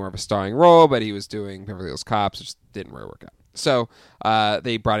them. It was be more of a starring role, but he was doing Beverly Hills Cops, which didn't really work out. So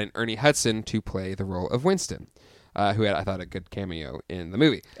they brought in Ernie Hudson to play the role of Winston, who had, I thought, a good cameo in the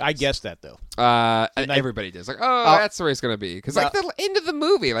movie. I guessed that, though. Everybody did. It's like, that's where he's going to be. Because like the end of the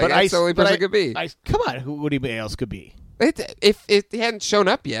movie, like that's the only person it could be. Come on, who anybody else could be? If it hadn't shown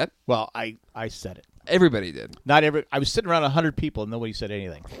up yet. Well, I said it. Everybody did. I was sitting around 100 people and nobody said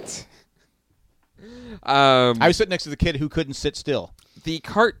anything. I was sitting next to the kid who couldn't sit still. The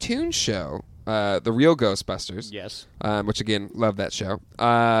cartoon show, The Real Ghostbusters. Yes. Which, again, love that show.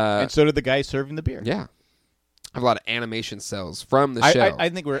 And so did the guy serving the beer. Yeah. I have a lot of animation cells from the show. I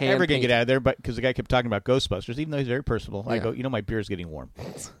think we're ever going to get out of there, but because the guy kept talking about Ghostbusters, even though he's very personable. Yeah. I go, my beer's getting warm.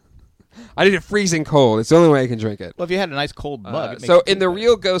 I need it freezing cold. It's the only way I can drink it. Well, if you had a nice cold mug. So in The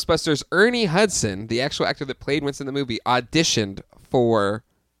Real Ghostbusters, Ernie Hudson, the actual actor that played Winston in the movie, auditioned for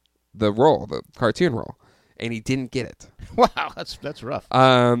the role, the cartoon role, and he didn't get it. Wow, that's rough.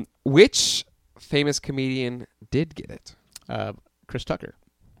 Which famous comedian did get it? Chris Tucker.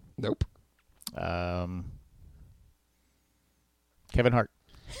 Nope. Kevin Hart.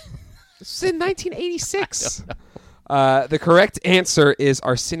 This is in 1986. The correct answer is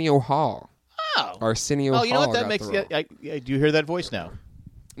Arsenio Hall. Oh. Arsenio Hall. Oh, you know what that makes? Do you hear that voice now?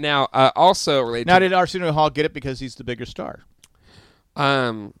 Now, also related. Now, did Arsenio Hall get it because he's the bigger star?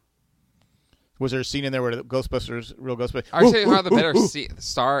 Was Was there a scene in there where the Ghostbusters, real Ghostbusters? I was saying how the better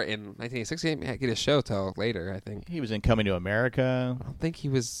star in 1986 didn't get his show till later, I think. He was in Coming to America. I don't think he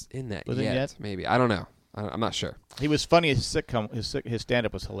was in that Was he yet? Maybe. I don't know. I'm not sure. He was funny. His sitcom, his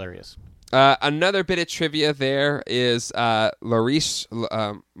stand-up was hilarious. Another bit of trivia there is Laurice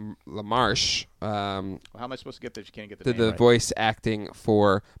LaMarche. How am I supposed to get that? You can't get the did name the right. voice acting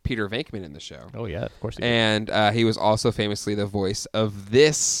for Peter Venkman in the show. Oh, yeah, of course he did. And he was also famously the voice of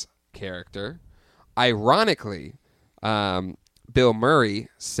this character. Ironically, Bill Murray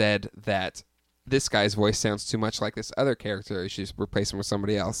said that this guy's voice sounds too much like this other character. He should replace him with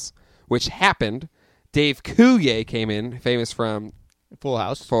somebody else, which happened. Dave Coulier came in, famous from Full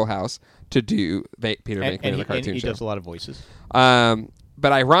House, to do Peter Venkman in the cartoon show. He does a lot of voices. But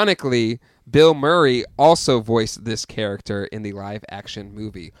ironically, Bill Murray also voiced this character in the live-action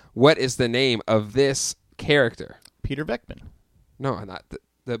movie. What is the name of this character? Peter Venkman. No, not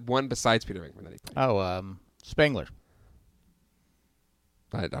the one besides Peter Venkman that he played. Oh, Spangler.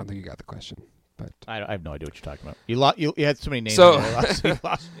 I don't think you got the question. But I have no idea what you're talking about. You had so many names. So, in there, you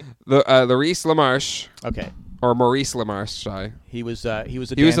lost me. Laurice LaMarche. Okay. Or Maurice LaMarche, sorry. He was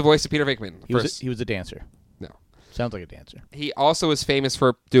the voice of Peter Venkman. He was a dancer. No. Sounds like a dancer. He also was famous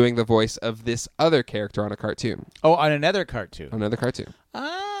for doing the voice of this other character on a cartoon. Oh, on another cartoon.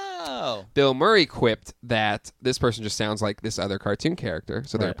 Oh. Bill Murray quipped that this person just sounds like this other cartoon character,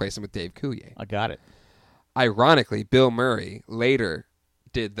 so they replaced him with Dave Coulier. I got it. Ironically, Bill Murray later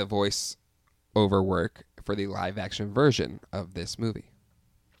did the voice over work for the live-action version of this movie.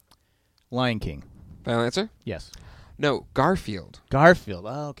 Lion King. Final answer? Yes. No, Garfield. Garfield.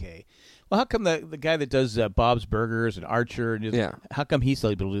 Oh, okay. Well, how come the guy that does Bob's Burgers and Archer, how come he's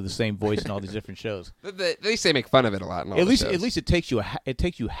able to do the same voice in all these different shows? At least they make fun of it a lot. In all at least shows. it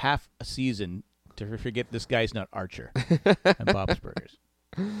takes you half a season to forget this guy's not Archer and Bob's Burgers.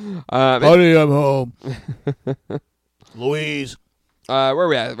 Honey, I'm home. Louise. Where are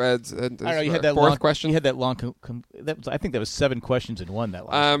we at? I don't know, you had that fourth question. You had that long. I think that was 7 questions in one. That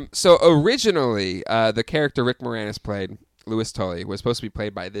last. So originally, the character Rick Moranis played, Louis Tully, was supposed to be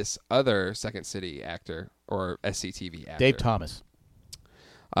played by this other Second City actor or SCTV actor, Dave Thomas.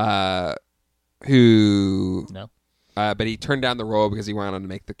 Who? No. But he turned down the role because he wanted to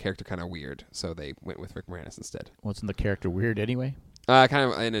make the character kind of weird, so they went with Rick Moranis instead. Wasn't the character weird anyway? Kind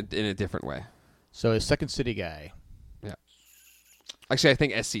of in a different way. So a Second City guy. Yeah. Actually, I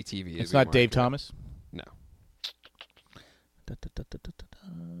think SCTV is. It's not Dave Thomas? No.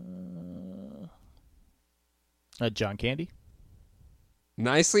 John Candy?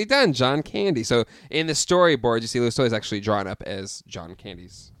 Nicely done, John Candy. So in the storyboard, you see Louis Tully is actually drawn up as John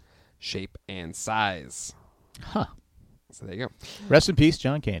Candy's shape and size. Huh. So there you go. Rest in peace,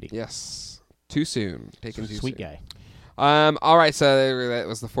 John Candy. Yes. Too soon. Taken too Sweet soon. guy. All right, so that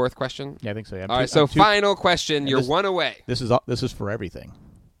was the fourth question? Yeah, I think so. Yeah. All right, so final question. You're one away. This is for everything.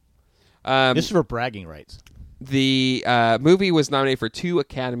 This is for bragging rights. The movie was nominated for 2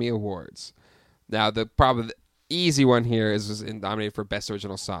 Academy Awards. Now, the easy one here was nominated for Best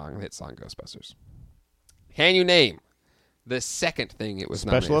Original Song, the hit song Ghostbusters. Can you name the second thing it was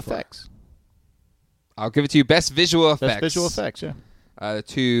nominated for? Special effects. I'll give it to you. Best Visual Effects. Best Visual Effects, yeah. The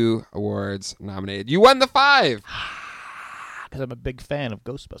 2 awards nominated. You won the 5. Because I'm a big fan of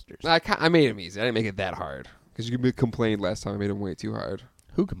Ghostbusters. I made him easy. I didn't make it that hard. Because you complained last time I made him way too hard.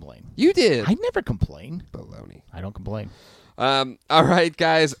 Who complained? You did. I never complain. Baloney. I don't complain. All right,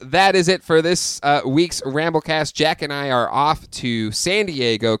 guys. That is it for this week's Ramblecast. Jack and I are off to San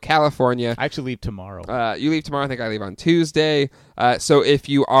Diego, California. I actually leave tomorrow. You leave tomorrow. I think I leave on Tuesday. So if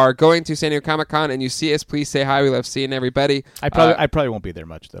you are going to San Diego Comic-Con and you see us, please say hi. We love seeing everybody. I probably won't be there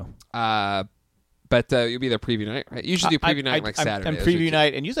much, though. But you'll be there preview night, right? You usually do preview night like Saturday. I'm preview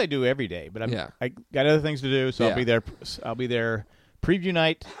night, and usually I do every day. But I got other things to do, so I'll be there. I'll be there preview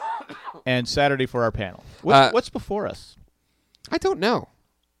night and Saturday for our panel. What's before us? I don't know.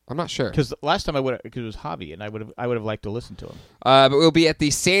 I'm not sure. Because last time because it was Javi, and I would have liked to listen to him. But we'll be at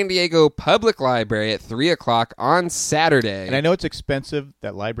the San Diego Public Library at 3:00 on Saturday. And I know it's expensive.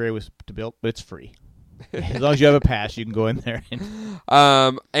 That library was to build, but it's free. As long as you have a pass, you can go in there.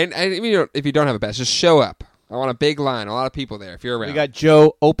 And if you don't have a pass, just show up. I want a big line, a lot of people there if you're around. We got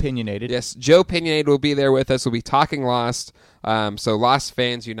Joe Opinionated. Yes, Joe Opinionated will be there with us. We'll be talking Lost. So Lost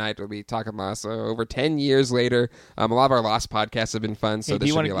Fans Unite will be talking Lost. Over 10 years later, a lot of our Lost podcasts have been fun. So hey, this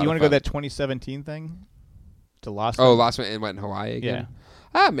should be a lot of fun. You want to go to that 2017 thing? To Lost? Oh, Lost in Hawaii again?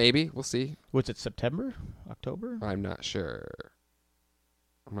 Yeah. Maybe. We'll see. What's it, September? October? I'm not sure.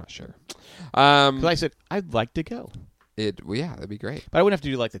 Because I said, I'd like to go. Yeah, that'd be great. But I wouldn't have to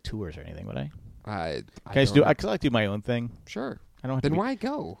do like the tours or anything, would I? I like to do my own thing. Sure. I don't. Then why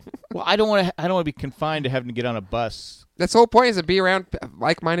go? Well, I don't want to. I don't want to be confined to having to get on a bus. That's the whole point, is to be around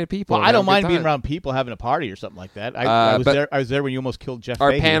like-minded people. Well, I don't mind being around people having a party or something like that. I was there when you almost killed Jeff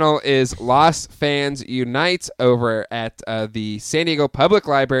Our Fahey. panel is Lost Fans Unite over at the San Diego Public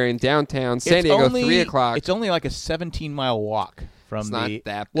Library in downtown San Diego, 3 o'clock. It's only like a 17-mile walk. It's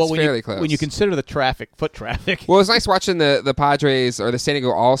fairly close. When you consider the foot traffic. Well, it's nice watching the Padres or the San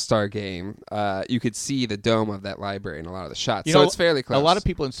Diego All-Star game. You could see the dome of that library in a lot of the shots. It's fairly close. A lot of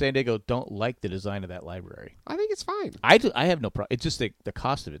people in San Diego don't like the design of that library. I think it's fine. I have no problem. It's just the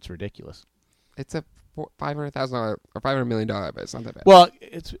cost of it's ridiculous. It's a $500,000 or $500 million, but it's not that bad. Well,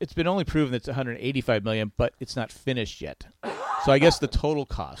 it's been only proven that it's $185 million, but it's not finished yet. So I guess the total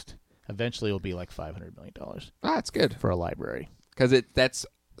cost eventually will be like $500 million. That's good for a library. Because that's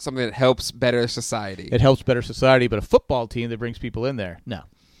something that helps better society. It helps better society, but a football team that brings people in there, no.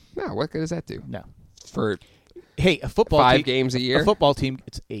 No, what good does that do? No. A football 5 games a year? A football team,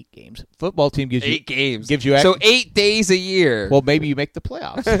 it's 8 games. Football team gives you 8 games. Gives you so 8 days a year. Well, maybe you make the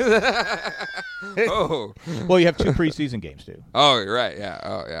playoffs. Oh. Well, you have 2 preseason games too. Oh, you're right. Yeah.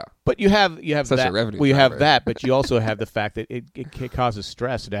 Oh, yeah. But you have Such that. A revenue well, you driver. have that, but you also have the fact that it causes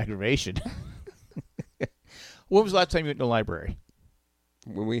stress and aggravation. When was the last time you went to the library?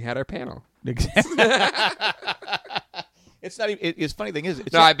 When we had our panel. Exactly. It's not even. It's funny thing is.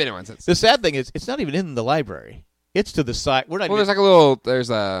 I've been in one since. The sad thing is, it's not even in the library. It's to the side. We're not. Well, there's like a little. There's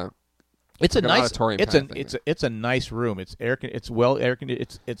a. It's a nice auditorium. It's a nice room. It's well air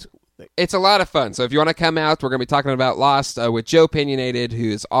conditioned. It's a lot of fun. So if you want to come out, we're going to be talking about Lost with Joe Pinion,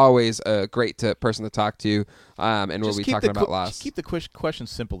 who is always a great person to talk to, and we'll be talking about Lost. Keep the questions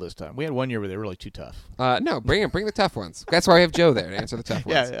simple this time. We had one year where they were really too tough. No, bring the tough ones. That's why we have Joe there to answer the tough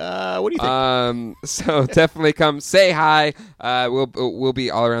ones. Yeah. What do you think? So definitely come say hi. We'll be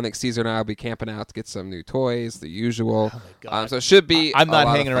all around. Like Caesar and I will be camping out to get some new toys, the usual. Oh my God. So it should be. I'm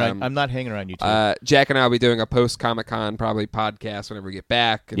not hanging around. I'm not hanging around you two. Jack and I will be doing a post Comic-Con probably podcast whenever we get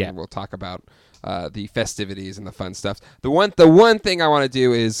back, and we'll talk about the festivities and the fun stuff. The one thing I want to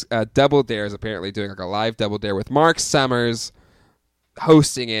do is Double Dare is apparently doing like a live Double Dare with Mark Summers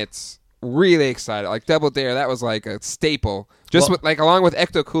hosting it. Really excited. Like Double Dare, that was like a staple. Along with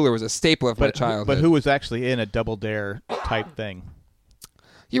Ecto Cooler was a staple of my childhood. But who was actually in a Double Dare type thing?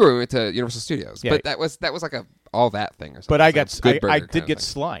 You went to Universal Studios, but that was like a all that thing or something. But I did get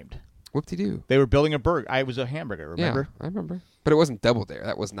slimed. Whoop-de-doo. They were building a burger. I was a hamburger, remember? Yeah, I remember. But it wasn't Double Dare.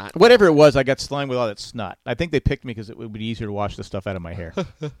 That was not. Whatever it was, I got slimed with all that snot. I think they picked me because it would be easier to wash the stuff out of my hair.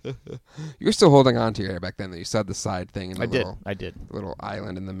 You were still holding on to your hair back then. You saw the side thing. I did. Little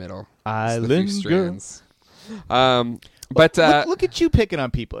island in the middle. Island strands. But look at you picking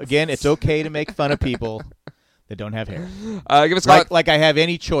on people. Again, it's okay to make fun of people that don't have hair. Give us a call. Like I have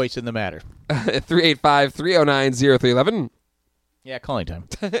any choice in the matter. 385-309-0311. Yeah, calling time.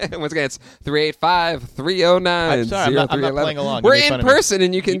 Once again, it's 385-309-0311. I'm not playing along. We're in person,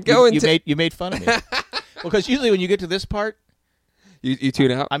 and you can go into... You made fun of me. Well, because usually when you get to this part... You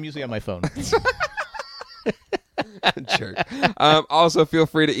tune out? I'm usually on my phone. Jerk. Also, feel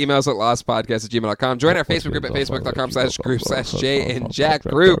free to email us at lostpodcast@gmail.com. Join our Facebook group at facebook.com/group/Jay and Jack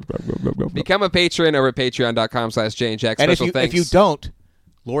group. Become a patron over at patreon.com/Jay and Jack. And if you don't,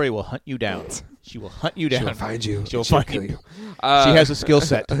 Lori will hunt you down. She will hunt you down. She will find you. She'll find you. She has a skill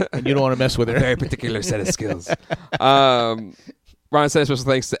set, and you don't want to mess with her. A very particular set of skills. Ron said special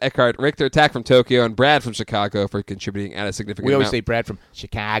thanks to Eckhart Richter, Tack from Tokyo, and Brad from Chicago for contributing at a significant We always amount. say Brad from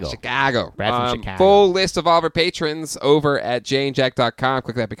Chicago. Brad from Chicago. Full list of all of our patrons over at jayandjack.com.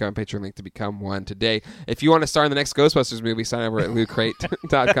 Click that Become a Patron link to become one today. If you want to star in the next Ghostbusters movie, sign over at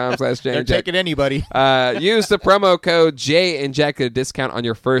lootcrate.com/jayandjack. They're taking anybody. Use the promo code Jay and Jack, get a discount on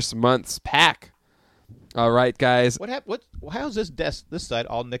your first month's pack. All right, guys. How's this desk this side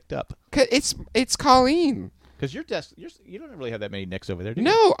all nicked up? It's Colleen. Because your desk, you don't really have that many nicks over there, do you?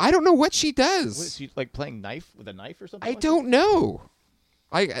 No, I don't know what she does. What, is she like playing with a knife or something? I don't know.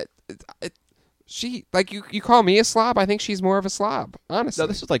 She like you call me a slob. I think she's more of a slob. Honestly, no,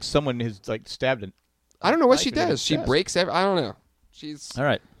 this is like someone who's like stabbed an. I don't know what she does. She breaks every. I don't know. She's all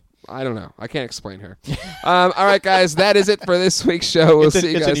right. I don't know. I can't explain her. All right, guys, that is it for this week's show. We'll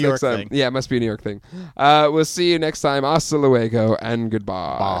see you guys next time. Thing. Yeah, it must be a New York thing. We'll see you next time. Hasta luego and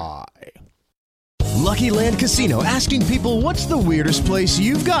goodbye. Bye. Lucky Land Casino, asking people, what's the weirdest place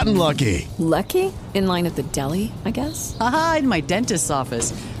you've gotten lucky? Lucky? In line at the deli, I guess? Aha, in my dentist's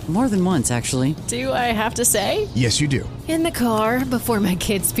office. More than once, actually. Do I have to say? Yes, you do. In the car before my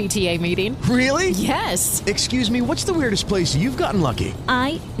kids' PTA meeting. Really? Yes. Excuse me, what's the weirdest place you've gotten lucky?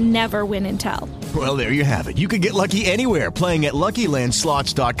 I never win and tell. Well, there you have it. You can get lucky anywhere, playing at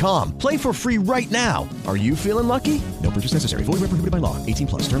LuckyLandSlots.com. Play for free right now. Are you feeling lucky? No purchase necessary. Void where prohibited by law.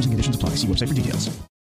 18+. Terms and conditions apply. See website for details.